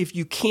 if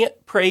you can't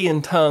pray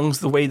in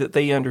tongues the way that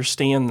they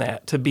understand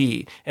that to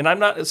be, and I'm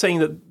not saying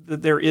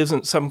that there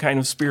isn't some kind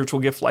of spiritual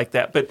gift like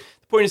that, but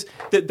the point is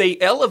that they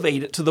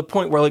elevate it to the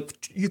point where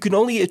like you can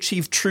only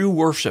achieve true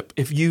worship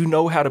if you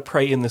know how to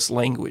pray in this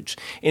language.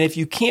 And if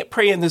you can't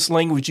pray in this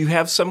language, you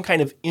have some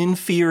kind of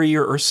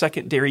inferior or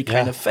secondary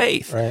kind of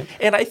faith. Right.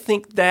 And I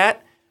think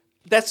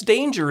that's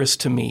dangerous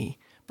to me.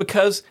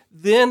 Because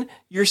then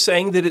you're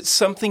saying that it's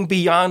something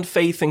beyond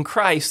faith in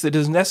Christ that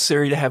is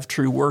necessary to have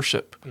true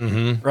worship,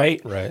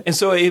 right? Right. And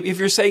so if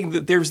you're saying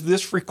that there's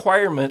this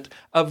requirement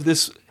of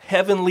this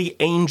heavenly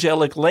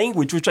angelic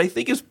language, which I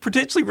think is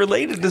potentially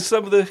related to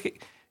some of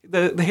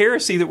the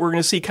heresy that we're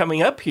going to see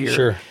coming up here,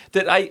 Sure.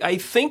 that I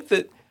think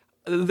that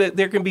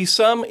there can be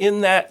some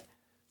in that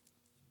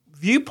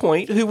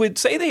viewpoint who would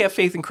say they have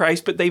faith in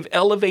Christ, but they've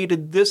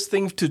elevated this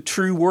thing to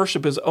true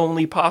worship as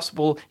only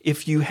possible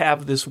if you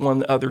have this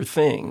one other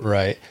thing.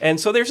 Right. And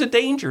so there's a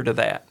danger to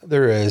that.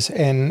 There is.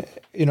 And,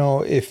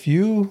 if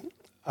you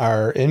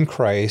are in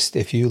Christ,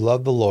 if you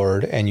love the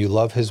Lord and you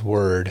love his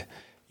word,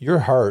 your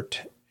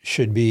heart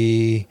should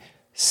be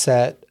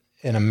set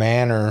in a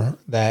manner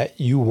that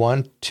you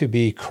want to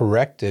be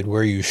corrected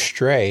where you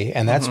stray.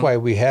 And that's why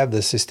we have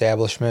this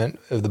establishment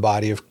of the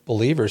body of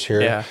believers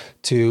here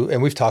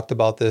and we've talked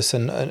about this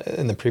in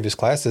the previous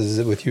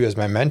classes with you as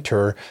my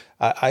mentor.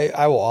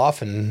 I will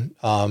often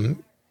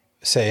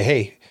say,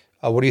 hey,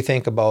 what do you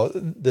think about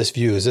this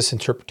view? Is this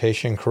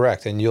interpretation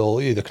correct? And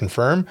you'll either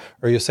confirm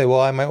or you'll say,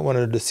 well, I might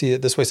want to see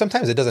it this way.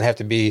 Sometimes it doesn't have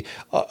to be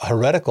a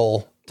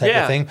heretical type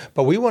of thing,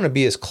 but we want to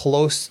be as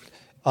close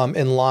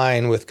in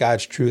line with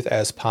God's truth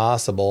as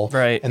possible,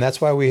 right? And that's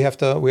why we have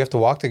to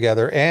walk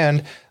together.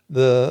 And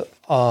the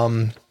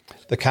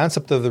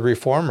concept of the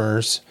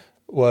Reformers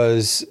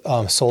was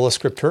sola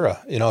scriptura.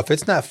 If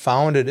it's not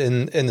founded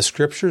in the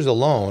Scriptures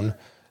alone,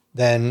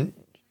 then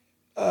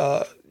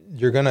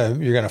you're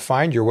gonna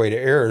find your way to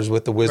errors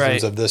with the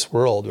wisdoms of this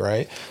world,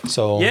 right?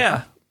 So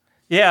yeah.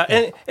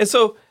 And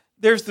so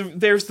there's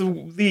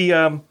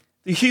the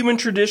human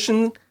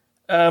tradition,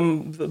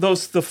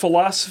 the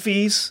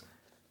philosophies.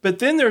 But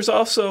then there's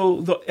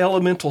also the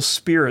elemental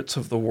spirits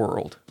of the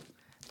world,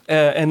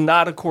 and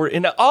not according.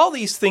 And all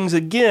these things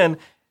again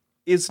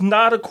is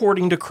not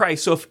according to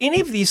Christ. So if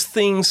any of these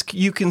things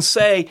you can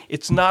say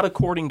it's not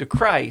according to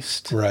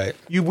Christ, right?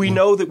 We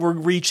know that we're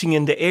reaching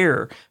into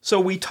error. So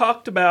we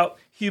talked about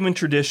human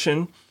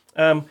tradition.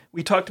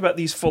 We talked about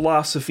these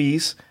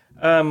philosophies,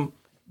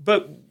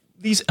 but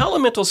these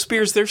elemental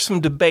spirits. There's some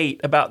debate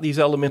about these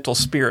elemental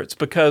spirits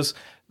because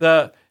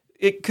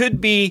it could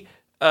be.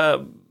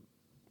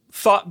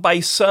 Thought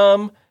by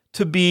some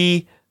to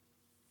be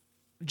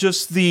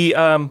just the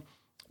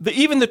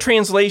even the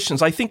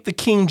translations. I think the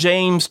King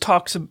James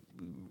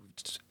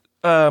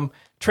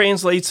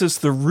translates as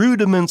the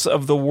rudiments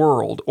of the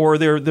world, or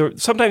they're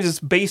sometimes it's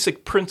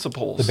basic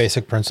principles. The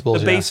basic principles.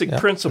 The basic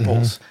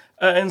principles,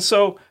 and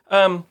so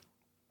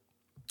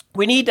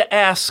we need to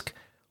ask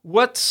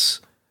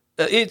what's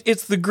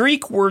it's the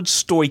Greek word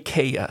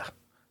stoicheia.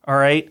 All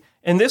right,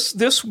 and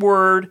this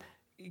word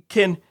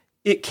can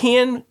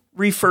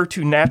refer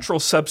to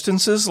natural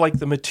substances like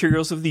the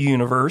materials of the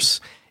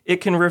universe. It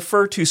can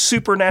refer to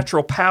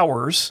supernatural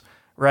powers,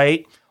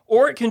 right?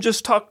 Or it can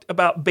just talk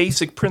about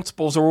basic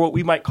principles or what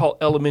we might call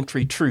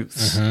elementary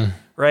truths,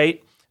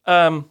 right?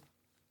 And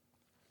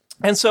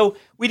so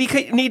we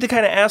need to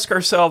kind of ask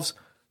ourselves,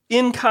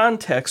 in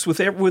context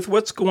with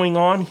what's going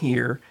on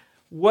here,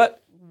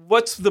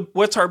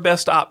 what's our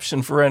best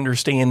option for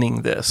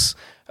understanding this?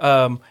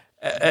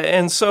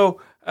 And so.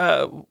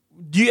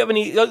 Do you have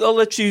any? I'll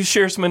let you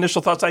share some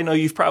initial thoughts. I know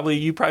you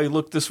probably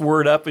looked this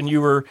word up and you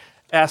were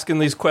asking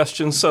these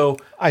questions. So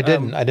I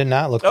didn't. I did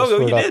not look this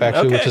word up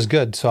actually, which is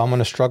good. So I'm going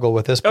to struggle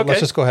with this. But let's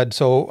just go ahead.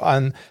 So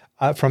on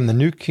from the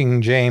New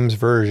King James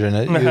Version,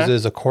 it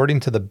uses according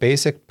to the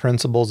basic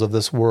principles of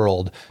this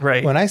world.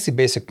 Right. When I see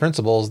basic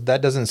principles,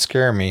 that doesn't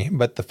scare me,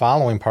 but the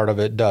following part of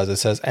it does. It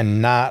says,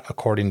 and not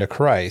according to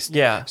Christ.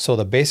 Yeah. So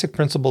the basic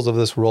principles of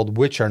this world,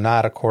 which are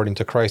not according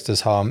to Christ,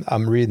 is how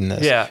I'm reading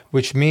this. Yeah.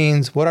 Which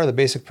means, what are the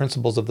basic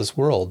principles of this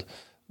world?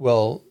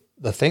 Well,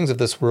 the things of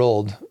this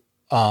world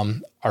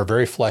are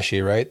very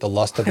fleshy, right? The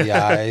lust of the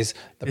eyes,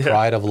 the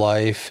pride of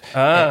life,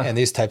 and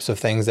these types of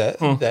things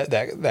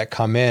that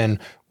come in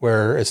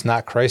where it's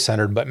not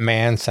Christ-centered, but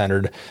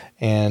man-centered.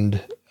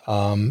 And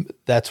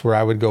that's where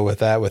I would go with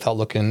that without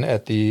looking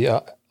at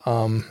the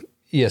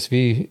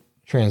ESV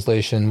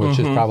translation, which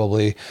is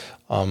probably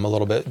a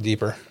little bit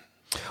deeper.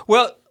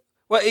 Well,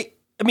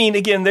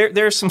 again,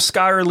 there's some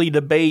scholarly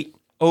debate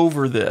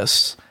over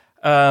this.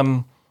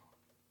 So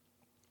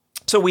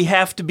we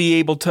have to be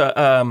able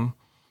to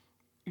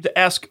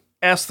ask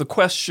the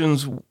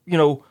questions. What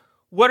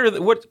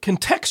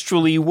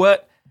contextually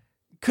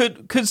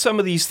could some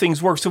of these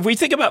things work? So if we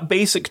think about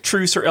basic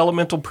truths or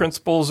elemental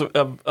principles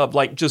of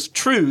like just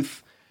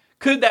truth,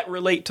 could that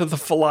relate to the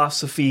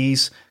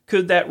philosophies?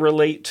 Could that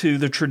relate to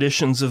the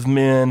traditions of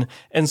men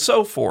and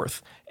so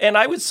forth? And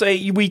I would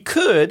say we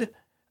could.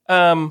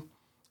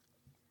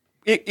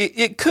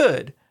 It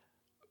could,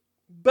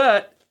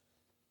 but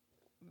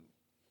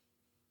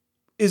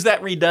is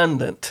that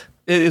redundant?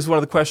 Is one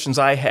of the questions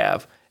I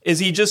have. Is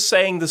he just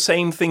saying the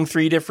same thing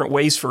 3 different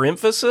ways for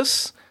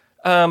emphasis?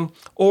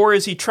 Or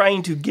is he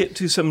trying to get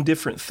to some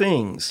different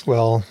things?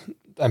 Well,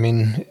 I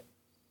mean,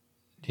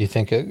 do you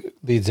think it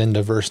leads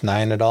into verse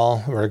 9 at all,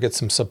 where it gets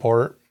some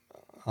support?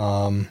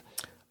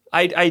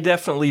 I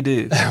definitely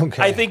do.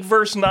 Okay. I think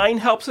verse 9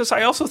 helps us.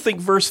 I also think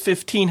verse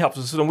 15 helps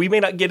us. And we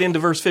may not get into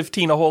verse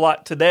 15 a whole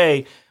lot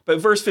today, but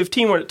verse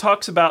 15, when it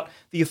talks about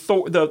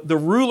the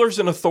rulers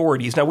and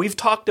authorities. Now, we've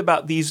talked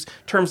about these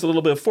terms a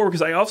little bit before,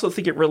 because I also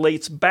think it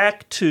relates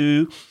back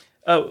to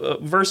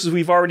verses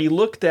we've already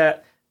looked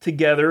at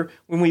together.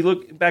 When we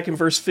look back in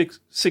verse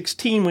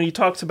 16, when he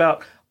talks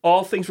about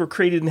all things were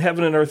created in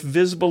heaven and earth,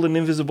 visible and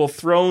invisible,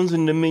 thrones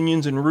and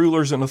dominions and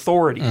rulers and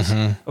authorities.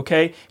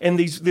 Okay? And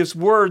these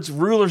words,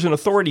 rulers and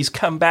authorities,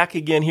 come back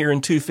again here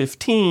in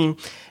 2:15.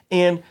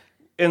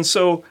 And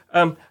so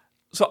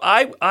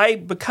I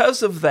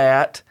because of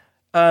that,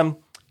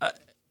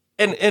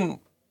 and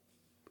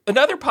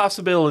another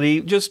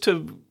possibility,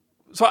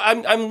 so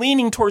I'm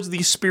leaning towards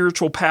these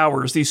spiritual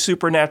powers, these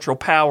supernatural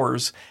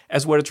powers,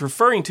 as what it's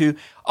referring to,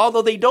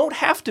 although they don't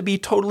have to be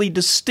totally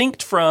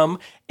distinct from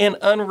and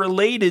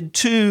unrelated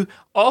to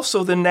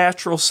also the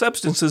natural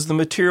substances, the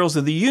materials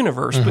of the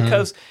universe,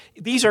 because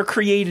these are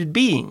created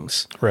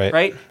beings,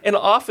 right? And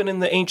often in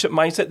the ancient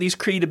mindset, these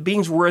created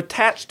beings were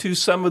attached to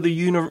some of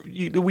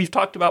the we've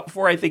talked about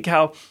before, I think,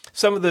 how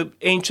some of the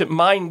ancient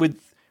mind would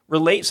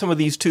relate some of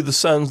these to the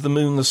suns, the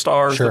moon, the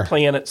stars, the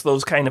planets,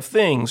 those kind of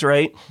things,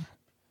 right?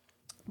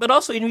 But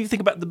also, you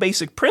think about the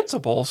basic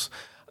principles,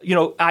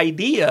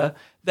 idea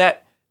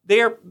that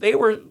they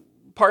were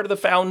part of the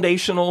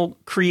foundational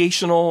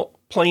creational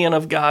plan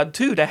of God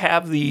too, to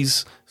have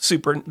these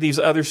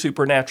other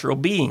supernatural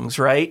beings,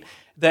 right?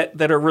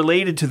 That are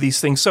related to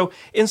these things. So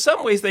in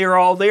some ways they are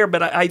all there,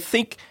 but I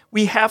think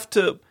we have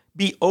to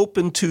be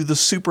open to the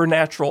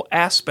supernatural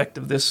aspect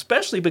of this,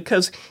 especially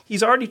because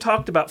he's already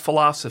talked about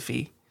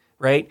philosophy,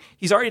 right?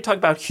 He's already talked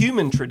about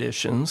human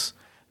traditions,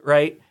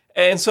 right?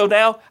 And so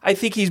now I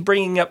think he's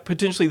bringing up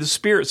potentially the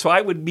spirit. So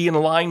I would be in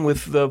line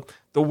with the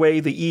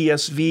way the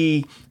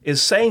ESV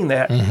is saying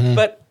that.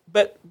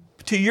 But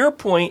to your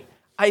point,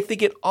 I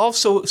think it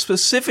also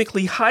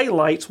specifically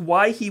highlights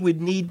why he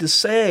would need to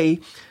say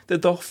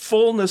that the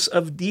fullness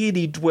of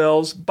deity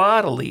dwells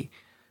bodily,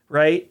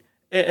 right?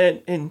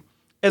 And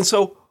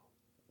so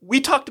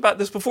we talked about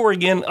this before,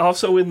 again,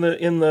 also in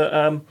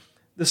the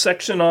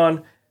section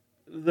on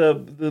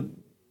the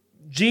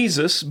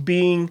Jesus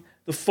being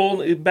the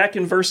full, back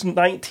in verse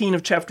 19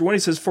 of chapter 1, he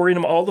says, "For in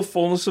him all the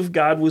fullness of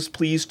God was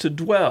pleased to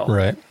dwell."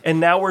 Right. And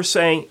now we're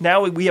saying,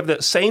 now we have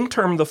that same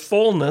term, the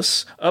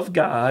fullness of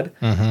God,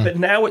 but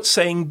now it's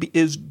saying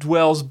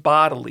dwells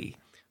bodily.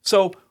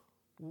 So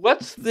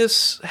what's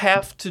this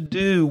have to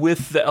do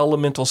with the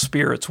elemental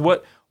spirits?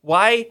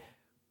 Why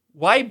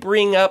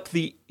bring up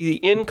the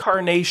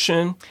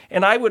incarnation?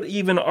 And I would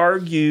even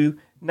argue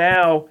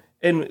now,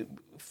 and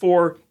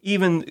for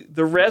even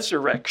the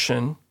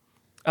resurrection,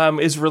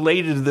 is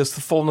related to this, the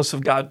fullness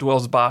of God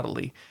dwells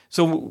bodily.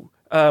 So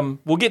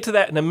we'll get to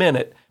that in a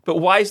minute, but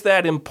why is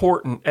that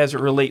important as it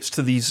relates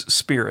to these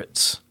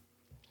spirits,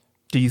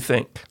 do you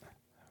think?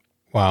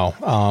 Wow.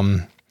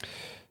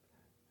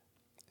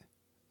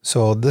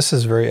 So this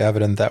is very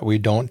evident that we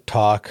don't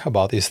talk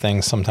about these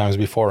things sometimes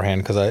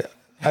beforehand, because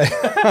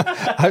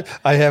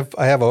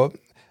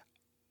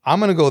I'm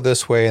going to go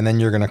this way, and then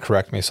you're going to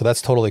correct me. So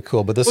that's totally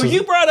cool. But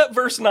you brought up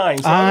verse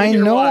 9. So I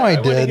know why. I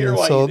did. You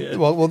did.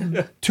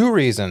 Well, 2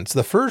 reasons.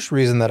 The first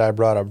reason that I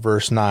brought up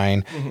verse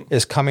 9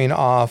 is coming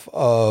off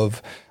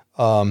of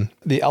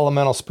the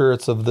elemental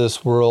spirits of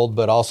this world,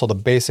 but also the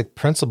basic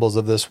principles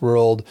of this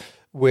world,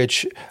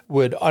 which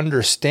would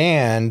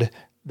understand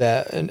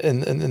that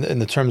in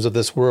the terms of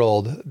this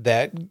world,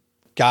 that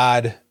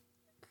God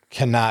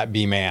cannot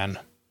be man.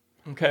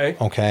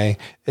 Okay.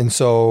 And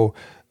so,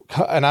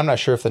 and I'm not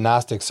sure if the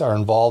Gnostics are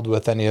involved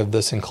with any of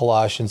this in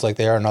Colossians like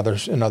they are in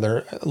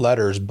other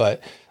letters,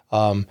 but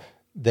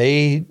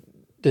they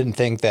didn't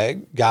think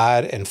that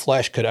God and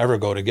flesh could ever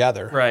go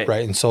together. Right.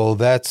 And so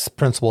that's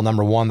principle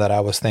number 1 that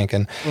I was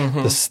thinking.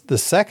 The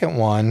second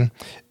one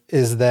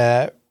is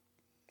that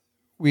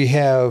we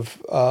have,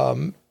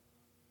 I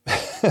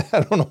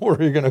don't know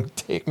where you're going to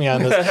take me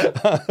on this,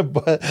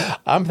 but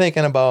I'm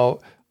thinking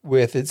about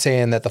with it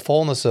saying that the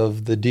fullness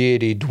of the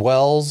deity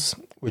dwells,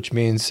 which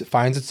means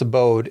finds its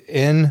abode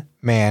in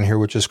man here,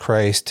 which is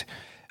Christ,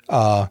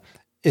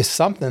 is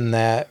something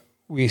that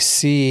we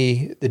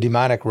see the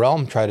demonic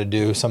realm try to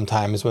do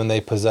sometimes when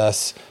they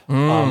possess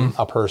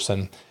a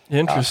person.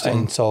 Interesting.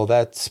 And so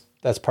that's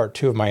part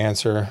 2 of my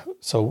answer.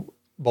 So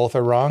both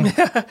are wrong?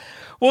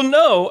 Well,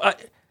 no.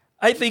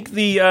 I think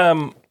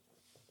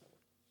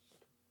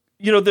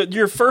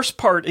your first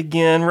part,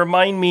 again,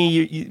 remind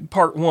me,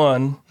 part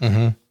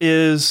 1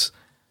 is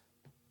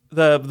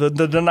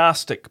the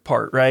Gnostic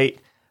part, right?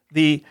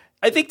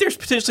 I think there's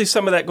potentially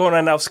some of that going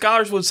on now.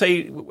 Scholars would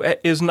say,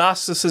 is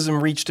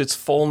Gnosticism reached its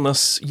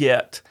fullness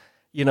yet?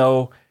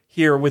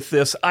 Here with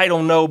this, I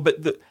don't know,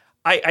 but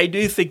I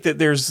do think that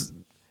there's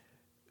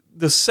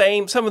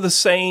some of the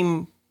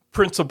same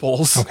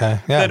principles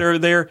that are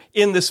there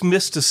in this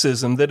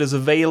mysticism that is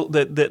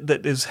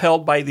that is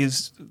held by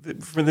these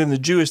within the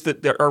Jewish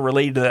that are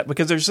related to that,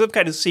 because there's some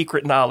kind of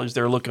secret knowledge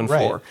they're looking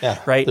for. Yeah.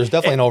 Right. There's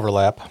definitely an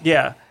overlap.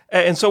 Yeah.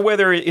 And so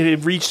whether it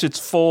had reached its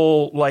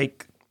full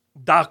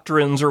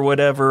doctrines or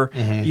whatever,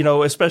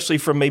 especially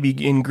from maybe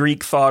in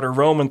Greek thought or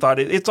Roman thought,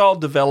 it's all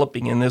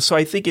developing in this. So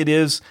I think it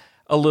is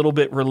a little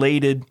bit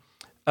related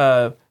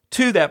to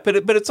that, but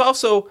it's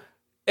also,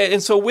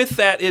 and so with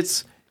that,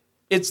 it's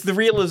the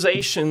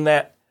realization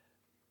that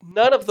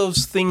none of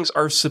those things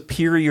are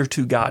superior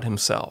to God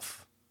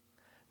Himself.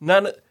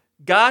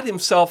 God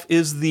Himself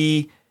is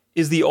the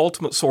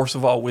ultimate source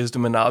of all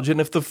wisdom and knowledge,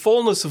 and if the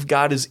fullness of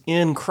God is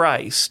in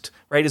Christ,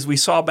 right, as we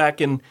saw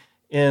back in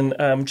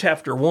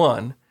chapter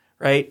 1,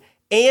 right,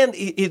 and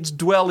it's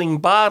dwelling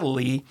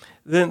bodily,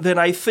 then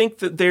I think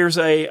that there's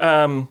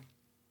a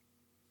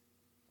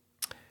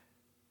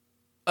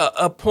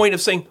point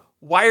of saying,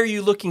 why are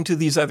you looking to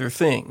these other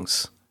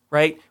things,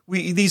 right?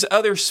 These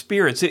other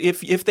spirits,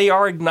 if they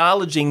are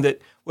acknowledging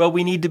that, well,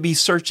 we need to be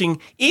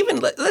searching,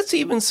 let's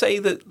even say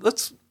that,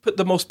 let's put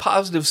the most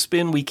positive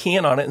spin we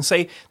can on it and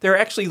say they're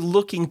actually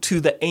looking to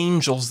the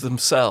angels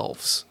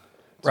themselves,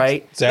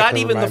 right?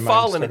 Exactly. Not even the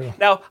fallen.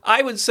 Now,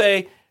 I would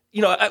say,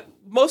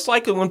 most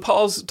likely when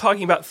Paul's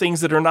talking about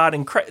things that are not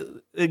in Christ,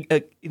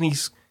 and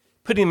he's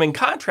putting them in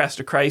contrast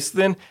to Christ,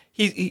 then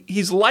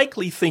he's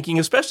likely thinking,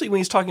 especially when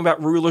he's talking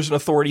about rulers and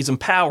authorities and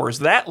powers,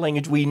 that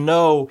language, we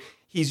know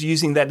he's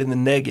using that in the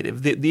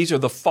negative. These are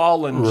the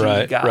fallen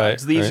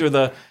gods. These are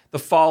the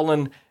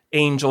fallen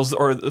angels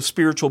or the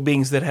spiritual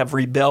beings that have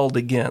rebelled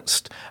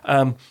against.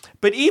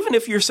 But even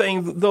if you're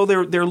saying, though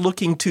they're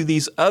looking to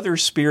these other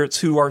spirits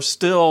who are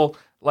still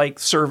like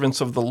servants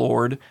of the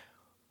Lord,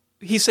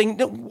 he's saying,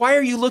 no, why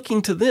are you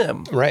looking to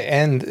them? Right,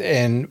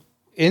 and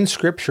in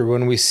Scripture,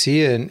 when we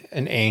see an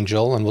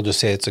angel, and we'll just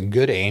say it's a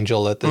good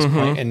angel at this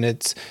point, and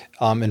it's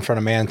in front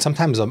of man,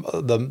 sometimes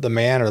the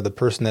man or the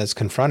person that's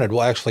confronted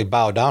will actually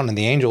bow down, and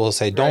the angel will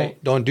say,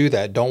 don't do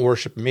that. Don't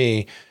worship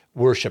me.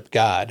 Worship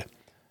God.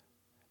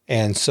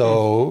 And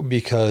so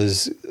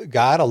because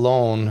God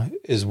alone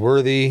is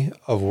worthy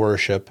of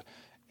worship,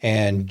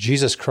 and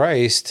Jesus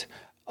Christ,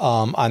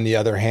 on the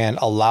other hand,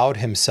 allowed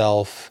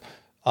Himself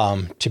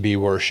to be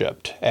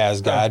worshipped as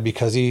God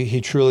because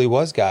he truly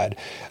was God.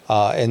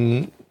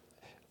 And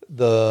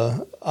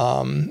the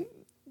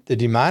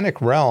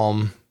demonic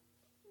realm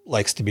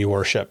likes to be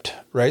worshipped,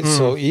 right?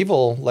 So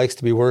evil likes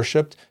to be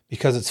worshipped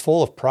because it's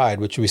full of pride,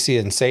 which we see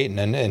in Satan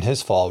and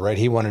his fall, right?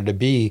 He wanted to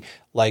be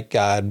like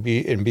God,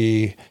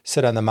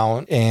 sit on the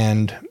mount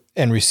and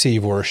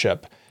receive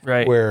worship,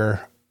 right?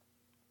 Where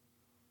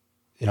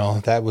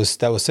that was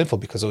sinful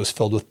because it was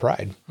filled with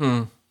pride.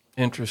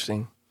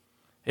 Interesting,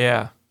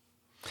 yeah.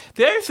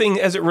 The other thing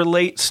as it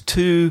relates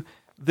to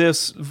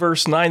this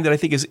verse 9 that I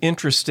think is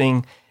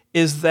interesting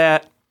is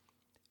that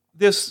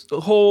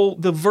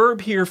the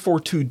verb here for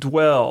to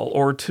dwell,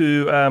 or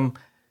to,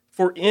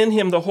 for in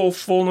Him the whole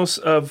fullness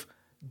of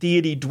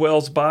deity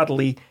dwells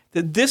bodily,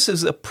 that this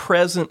is a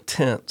present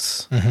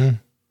tense.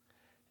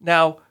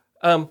 Now,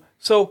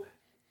 so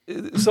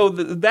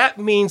that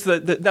means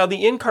that now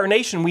the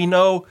incarnation we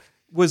know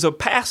was a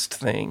past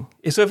thing.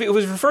 So if it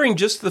was referring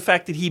just to the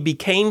fact that He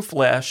became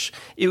flesh,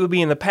 it would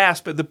be in the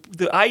past. But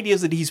the idea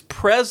is that He's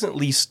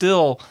presently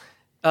still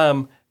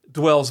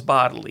dwells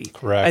bodily.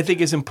 Correct. I think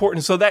is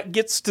important. So that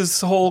gets to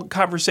this whole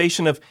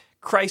conversation of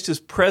Christ is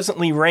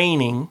presently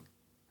reigning,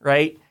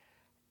 right,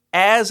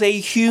 as a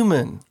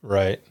human.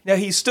 Right. Now,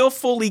 He's still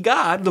fully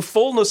God. The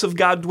fullness of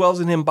God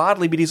dwells in Him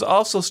bodily, but He's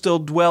also still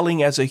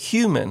dwelling as a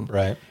human.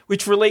 Right.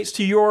 Which relates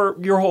to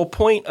your whole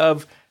point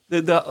of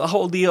the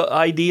whole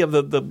idea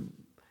of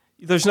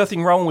there's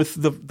nothing wrong with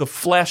the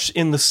flesh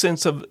in the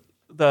sense of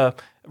the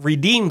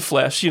redeemed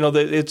flesh.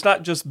 It's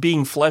not just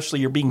being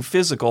fleshly or being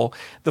physical.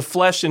 The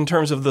flesh in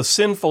terms of the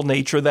sinful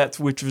nature, that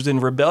which was in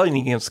rebellion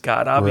against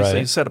God, obviously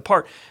is set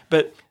apart.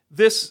 But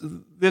this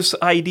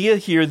idea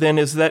here then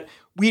is that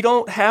we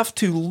don't have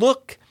to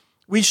look,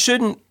 we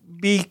shouldn't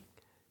be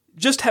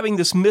just having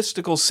this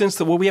mystical sense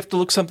that, we have to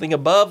look something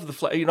above the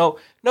flesh.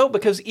 No,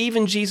 because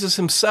even Jesus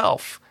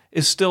Himself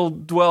still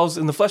dwells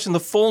in the flesh, and the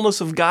fullness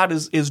of God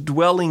is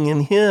dwelling in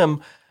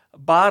Him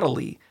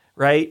bodily,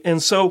 right?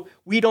 And so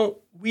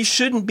we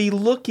shouldn't be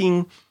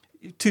looking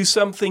to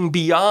something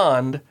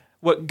beyond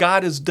what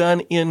God has done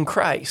in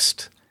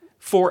Christ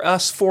for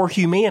us, for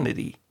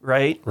humanity,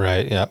 right?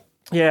 Right, yeah.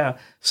 Yeah.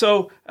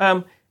 So,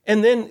 and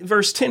then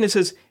verse 10, it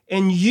says,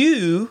 and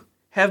you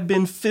have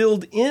been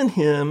filled in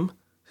Him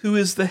who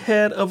is the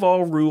head of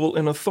all rule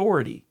and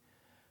authority.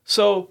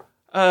 So,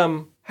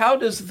 how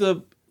does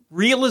the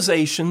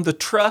realization, the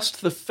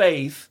trust, the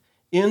faith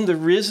in the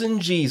risen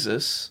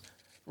Jesus,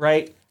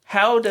 right?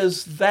 How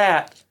does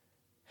that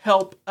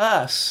help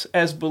us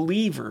as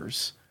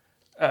believers?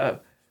 How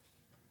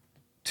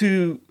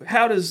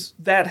does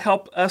that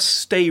help us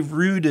stay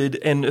rooted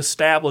and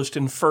established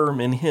and firm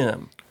in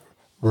Him?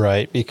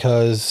 Right,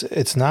 because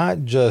it's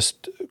not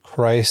just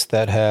Christ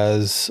that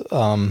has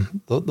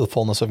the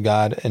fullness of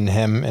God in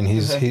Him, and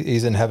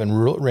He's in heaven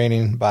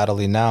reigning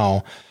bodily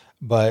now,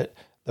 but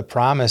the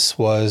promise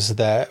was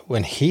that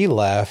when he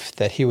left,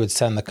 that he would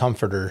send the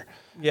Comforter.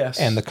 Yes.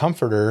 And the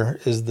Comforter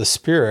is the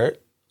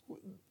Spirit,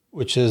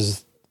 which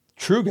is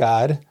true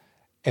God.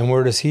 And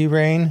where does he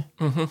reign?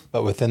 Mm-hmm.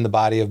 But within the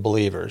body of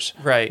believers.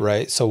 Right.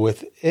 Right. So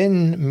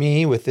within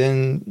me,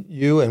 within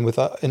you, and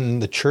in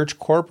the church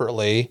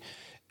corporately,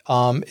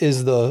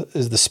 is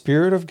the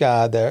Spirit of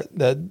God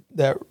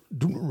that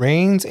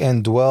reigns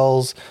and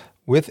dwells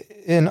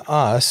within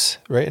us,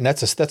 right? And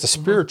that's a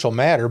spiritual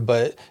matter,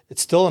 but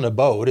it's still an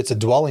abode. It's a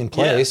dwelling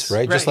place, Yes,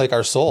 right? Just like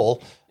our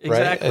soul,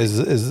 Exactly. right?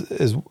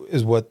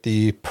 Is what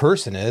the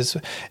person is.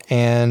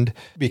 And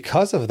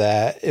because of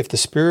that, if the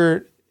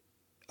Spirit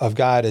of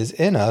God is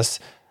in us,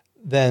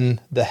 then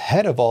the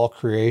head of all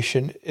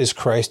creation is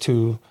Christ,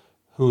 who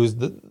is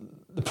the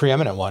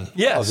preeminent one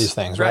of these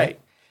things, right?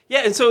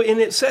 Yeah, and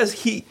it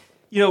says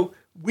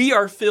we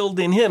are filled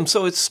in him.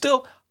 So it's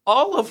still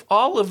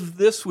all of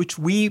this which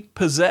we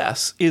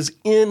possess is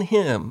in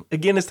him.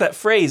 Again, it's that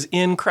phrase,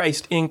 in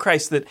Christ,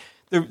 that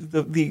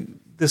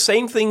the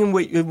same thing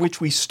in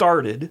which we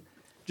started,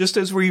 just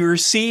as we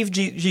received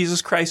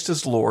Jesus Christ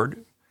as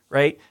Lord,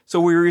 right? So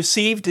we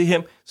received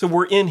him, so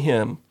we're in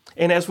him.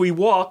 And as we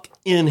walk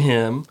in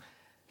him,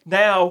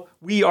 now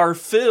we are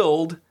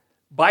filled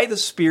by the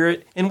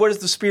Spirit. And what is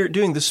the Spirit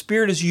doing? The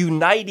Spirit is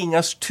uniting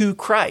us to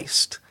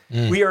Christ.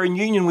 We are in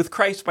union with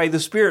Christ by the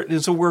Spirit,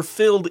 and so we're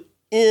filled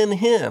in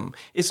him.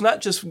 It's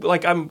not just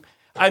like I'm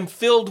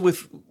filled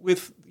with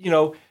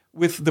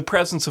the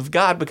presence of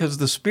God because of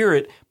the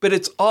Spirit, but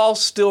it's all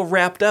still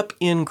wrapped up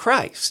in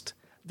Christ.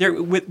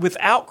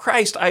 Without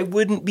Christ, I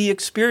wouldn't be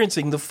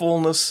experiencing the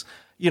fullness,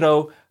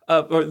 being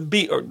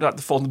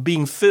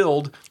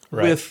filled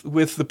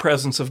with the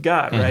presence of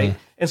God, right?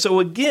 And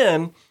so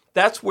again,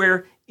 that's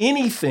where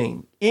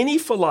anything, any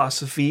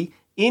philosophy,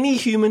 any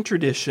human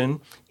tradition,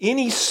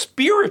 any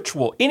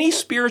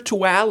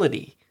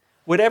spirituality,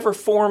 whatever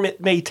form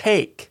it may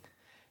take,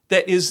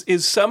 that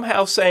is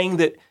somehow saying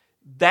that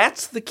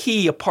that's the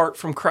key apart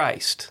from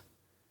Christ,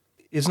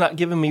 is not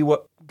giving me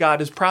what God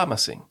is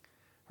promising,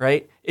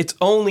 right? It's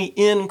only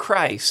in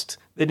Christ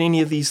that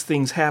any of these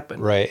things happen.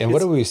 Right. And what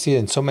do we see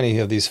in so many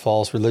of these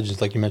false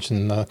religions, like you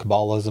mentioned,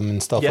 Kabbalism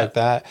and stuff like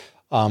that,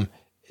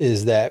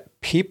 is that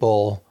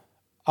people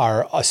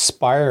are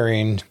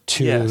aspiring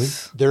to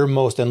their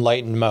most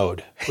enlightened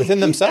mode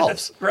within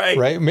themselves. Right.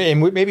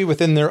 And maybe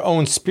within their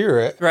own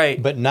spirit, right,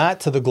 but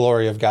not to the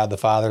glory of God the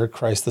Father,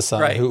 Christ the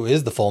Son, who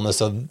is the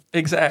fullness of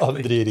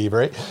the deity,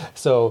 right?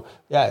 So,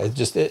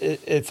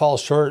 it falls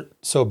short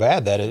so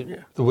bad that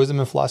the wisdom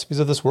and philosophies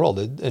of this world,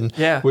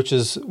 which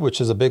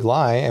is a big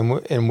lie.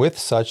 And with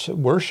such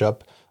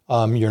worship,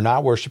 you're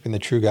not worshiping the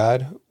true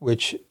God,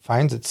 which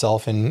finds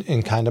itself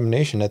in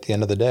condemnation at the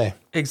end of the day.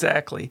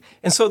 Exactly.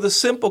 And so the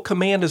simple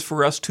command is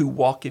for us to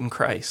walk in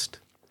Christ,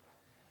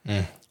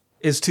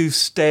 is to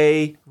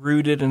stay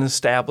rooted and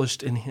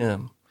established in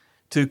him,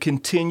 to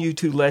continue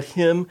to let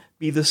him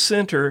be the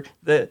center,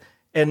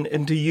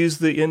 and to use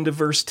the end of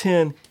verse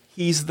 10,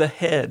 he's the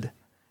head,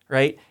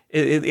 right?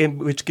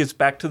 Which gets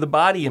back to the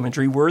body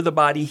imagery. We're the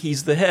body,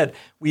 he's the head.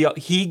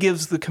 He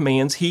gives the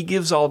commands, he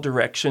gives all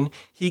direction,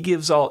 he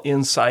gives all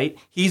insight,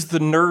 he's the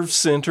nerve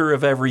center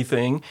of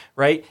everything,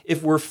 right?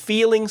 If we're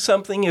feeling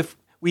something, if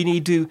we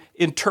need to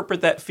interpret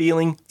that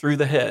feeling through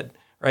the head,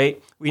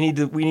 right? We need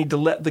to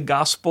let the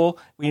gospel,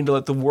 we need to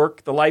let the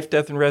work, the life,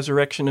 death, and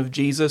resurrection of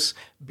Jesus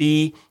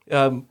be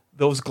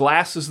those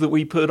glasses that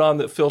we put on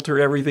that filter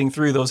everything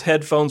through, those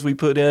headphones we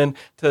put in,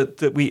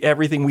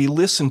 everything we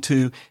listen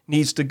to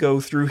needs to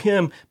go through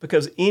him,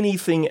 because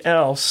anything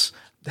else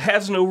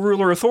has no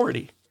rule or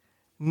authority.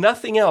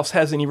 Nothing else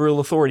has any real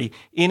authority.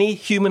 Any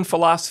human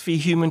philosophy,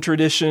 human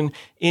tradition,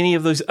 any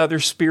of those other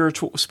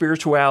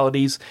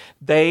spiritualities,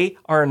 they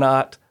are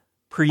not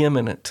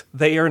preeminent.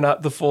 They are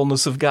not the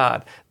fullness of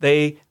God.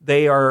 They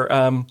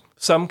are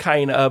some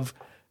kind of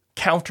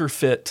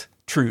counterfeit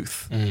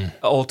truth,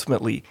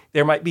 ultimately.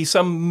 There might be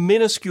some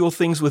minuscule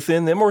things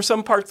within them, or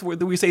some parts where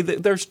we say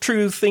that there's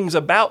true things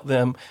about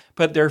them,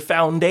 but their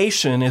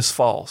foundation is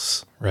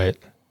false. Right.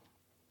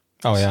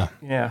 Oh, yeah.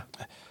 Yeah.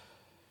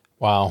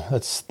 Wow,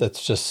 that's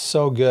just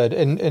so good.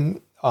 And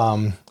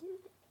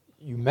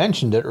you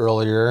mentioned it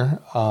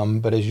earlier,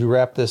 but as you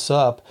wrap this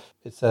up,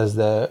 it says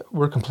that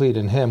we're complete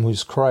in him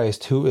who's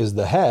Christ, who is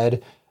the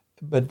head.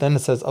 But then it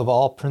says of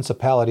all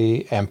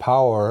principality and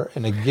power.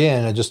 And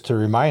again, just to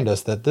remind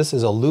us that this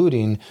is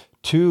alluding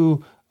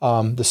to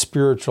the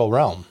spiritual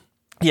realm.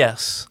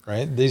 Yes.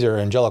 Right? These are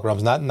angelic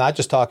realms, not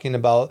just talking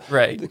about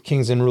the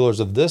kings and rulers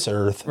of this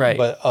earth,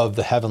 but of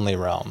the heavenly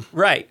realm.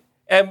 Right.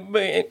 And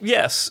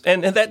yes.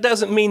 And that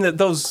doesn't mean that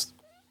those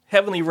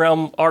heavenly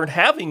realm aren't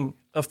having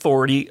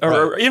authority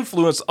or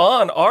influence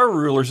on our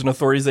rulers and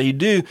authorities. They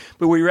do,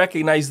 but we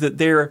recognize that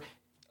there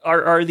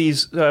are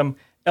these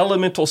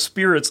elemental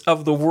spirits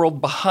of the world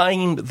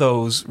behind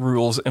those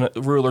rulers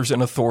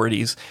and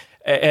authorities.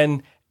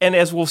 And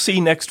as we'll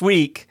see next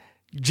week,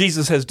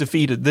 Jesus has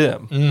defeated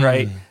them,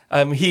 right?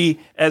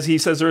 As he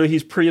says earlier,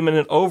 he's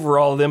preeminent over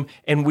all of them,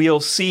 and we'll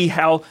see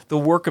how the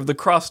work of the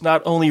cross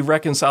not only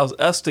reconciles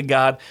us to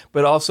God,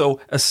 but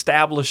also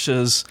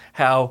establishes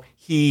how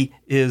he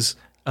is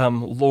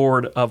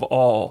Lord of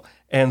all.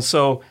 And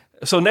so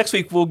next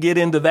week we'll get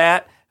into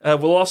that.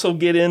 We'll also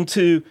get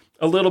into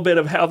a little bit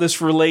of how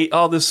this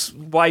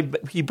why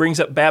he brings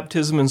up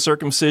baptism and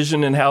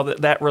circumcision and how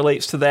that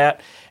relates to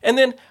that. And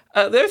then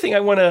the other thing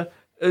I want to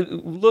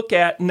look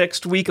at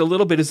next week a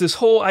little bit is this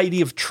whole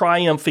idea of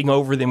triumphing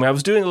over them. I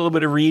was doing a little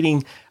bit of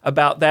reading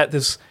about that.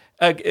 This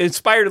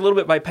inspired a little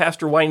bit by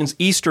Pastor Winans'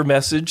 Easter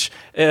message.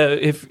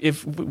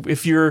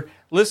 If you're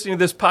listening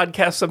to this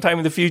podcast sometime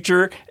in the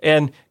future,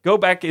 and go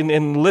back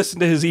and listen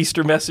to his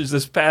Easter message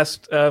this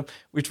past,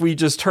 which we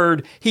just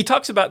heard, he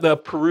talks about the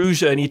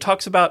Parousia, and he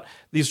talks about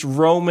this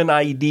Roman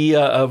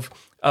idea of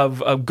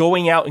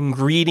going out and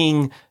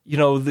greeting,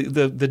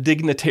 the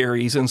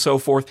dignitaries and so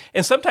forth.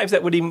 And sometimes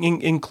that would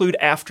include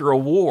after a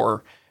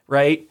war,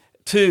 right?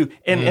 Too.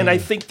 And I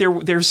think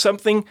there's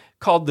something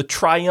called the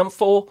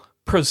triumphal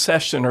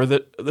procession, or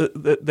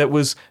that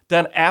was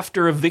done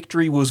after a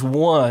victory was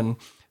won,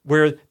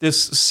 where this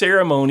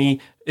ceremony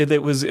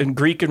that was in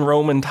Greek and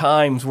Roman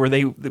times, where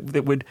they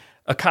would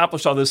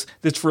accomplish all this,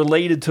 that's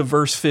related to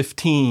verse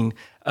 15.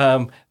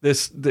 In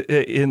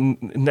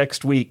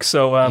next week.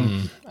 So,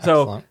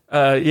 Wow.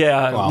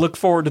 Look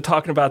forward to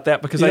talking about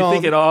that, because I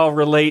think it all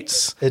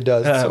relates. It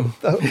does.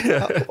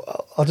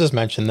 I'll just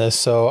mention this.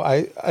 So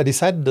I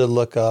decided to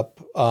look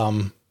up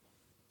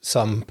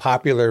some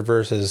popular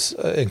verses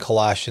in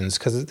Colossians,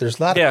 because there's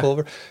a lot of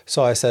cool.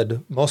 So I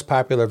said most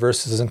popular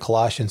verses in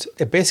Colossians.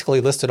 It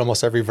basically listed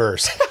almost every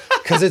verse.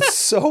 Because it's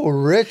so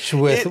rich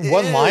with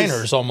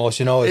one-liners almost,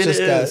 It's just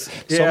got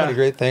so many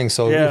great things.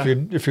 So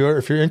if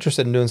you're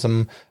interested in doing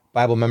some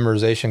Bible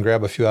memorization,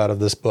 grab a few out of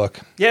this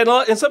book.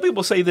 Yeah, and some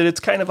people say that it's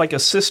kind of like a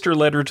sister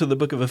letter to the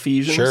book of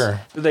Ephesians.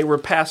 Sure. They were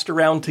passed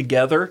around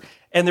together,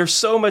 and there's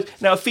so much.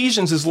 Now,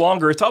 Ephesians is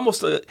longer. It's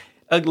almost a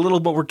little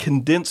more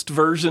condensed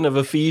version of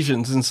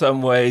Ephesians in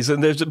some ways,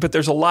 but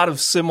there's a lot of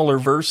similar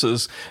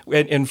verses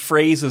and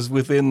phrases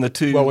within the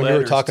two. Well, when you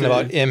were talking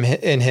about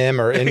in him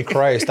or in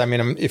Christ, I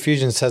mean,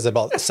 Ephesians says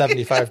about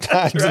 75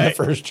 times in the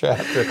first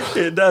chapter.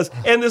 It does,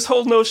 and this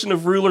whole notion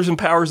of rulers and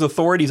powers,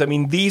 authorities. I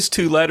mean, these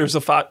two letters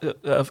of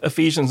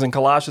Ephesians and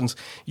Colossians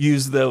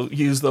use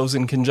those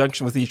in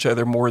conjunction with each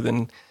other more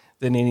than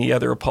any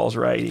other of Paul's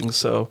writings.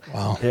 So,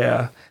 wow.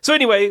 Yeah. So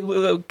anyway,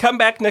 we'll come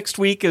back next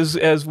week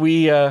as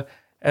we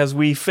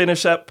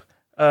finish up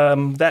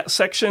that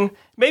section.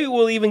 Maybe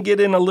we'll even get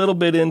in a little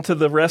bit into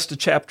the rest of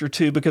chapter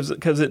 2, because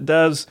it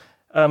does,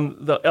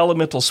 the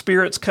elemental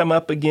spirits come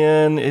up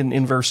again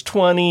in verse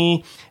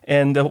 20,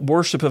 and the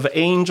worship of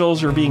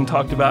angels are being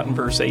talked about in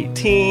verse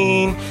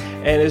 18,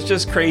 and it's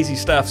just crazy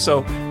stuff.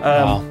 So,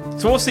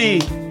 So we'll see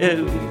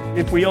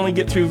if we only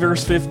get through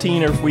verse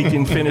 15, or if we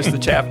can finish the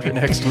chapter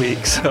next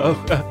week. So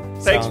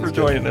thanks for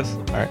joining us.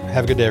 All right.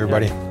 Have a good day,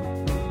 everybody. Yeah.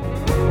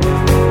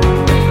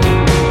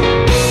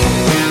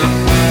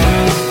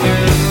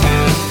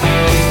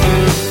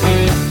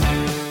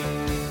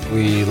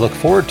 We look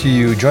forward to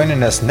you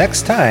joining us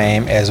next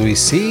time as we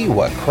see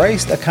what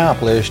Christ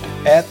accomplished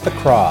at the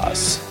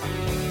cross.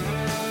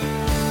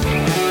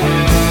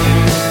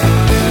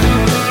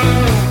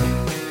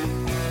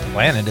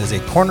 Planet is a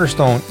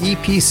Cornerstone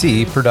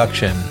EPC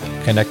production,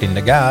 connecting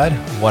to God,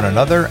 one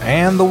another,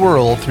 and the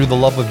world through the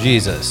love of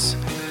Jesus.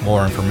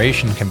 More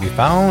information can be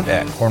found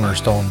at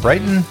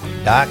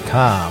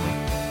cornerstonebrighton.com.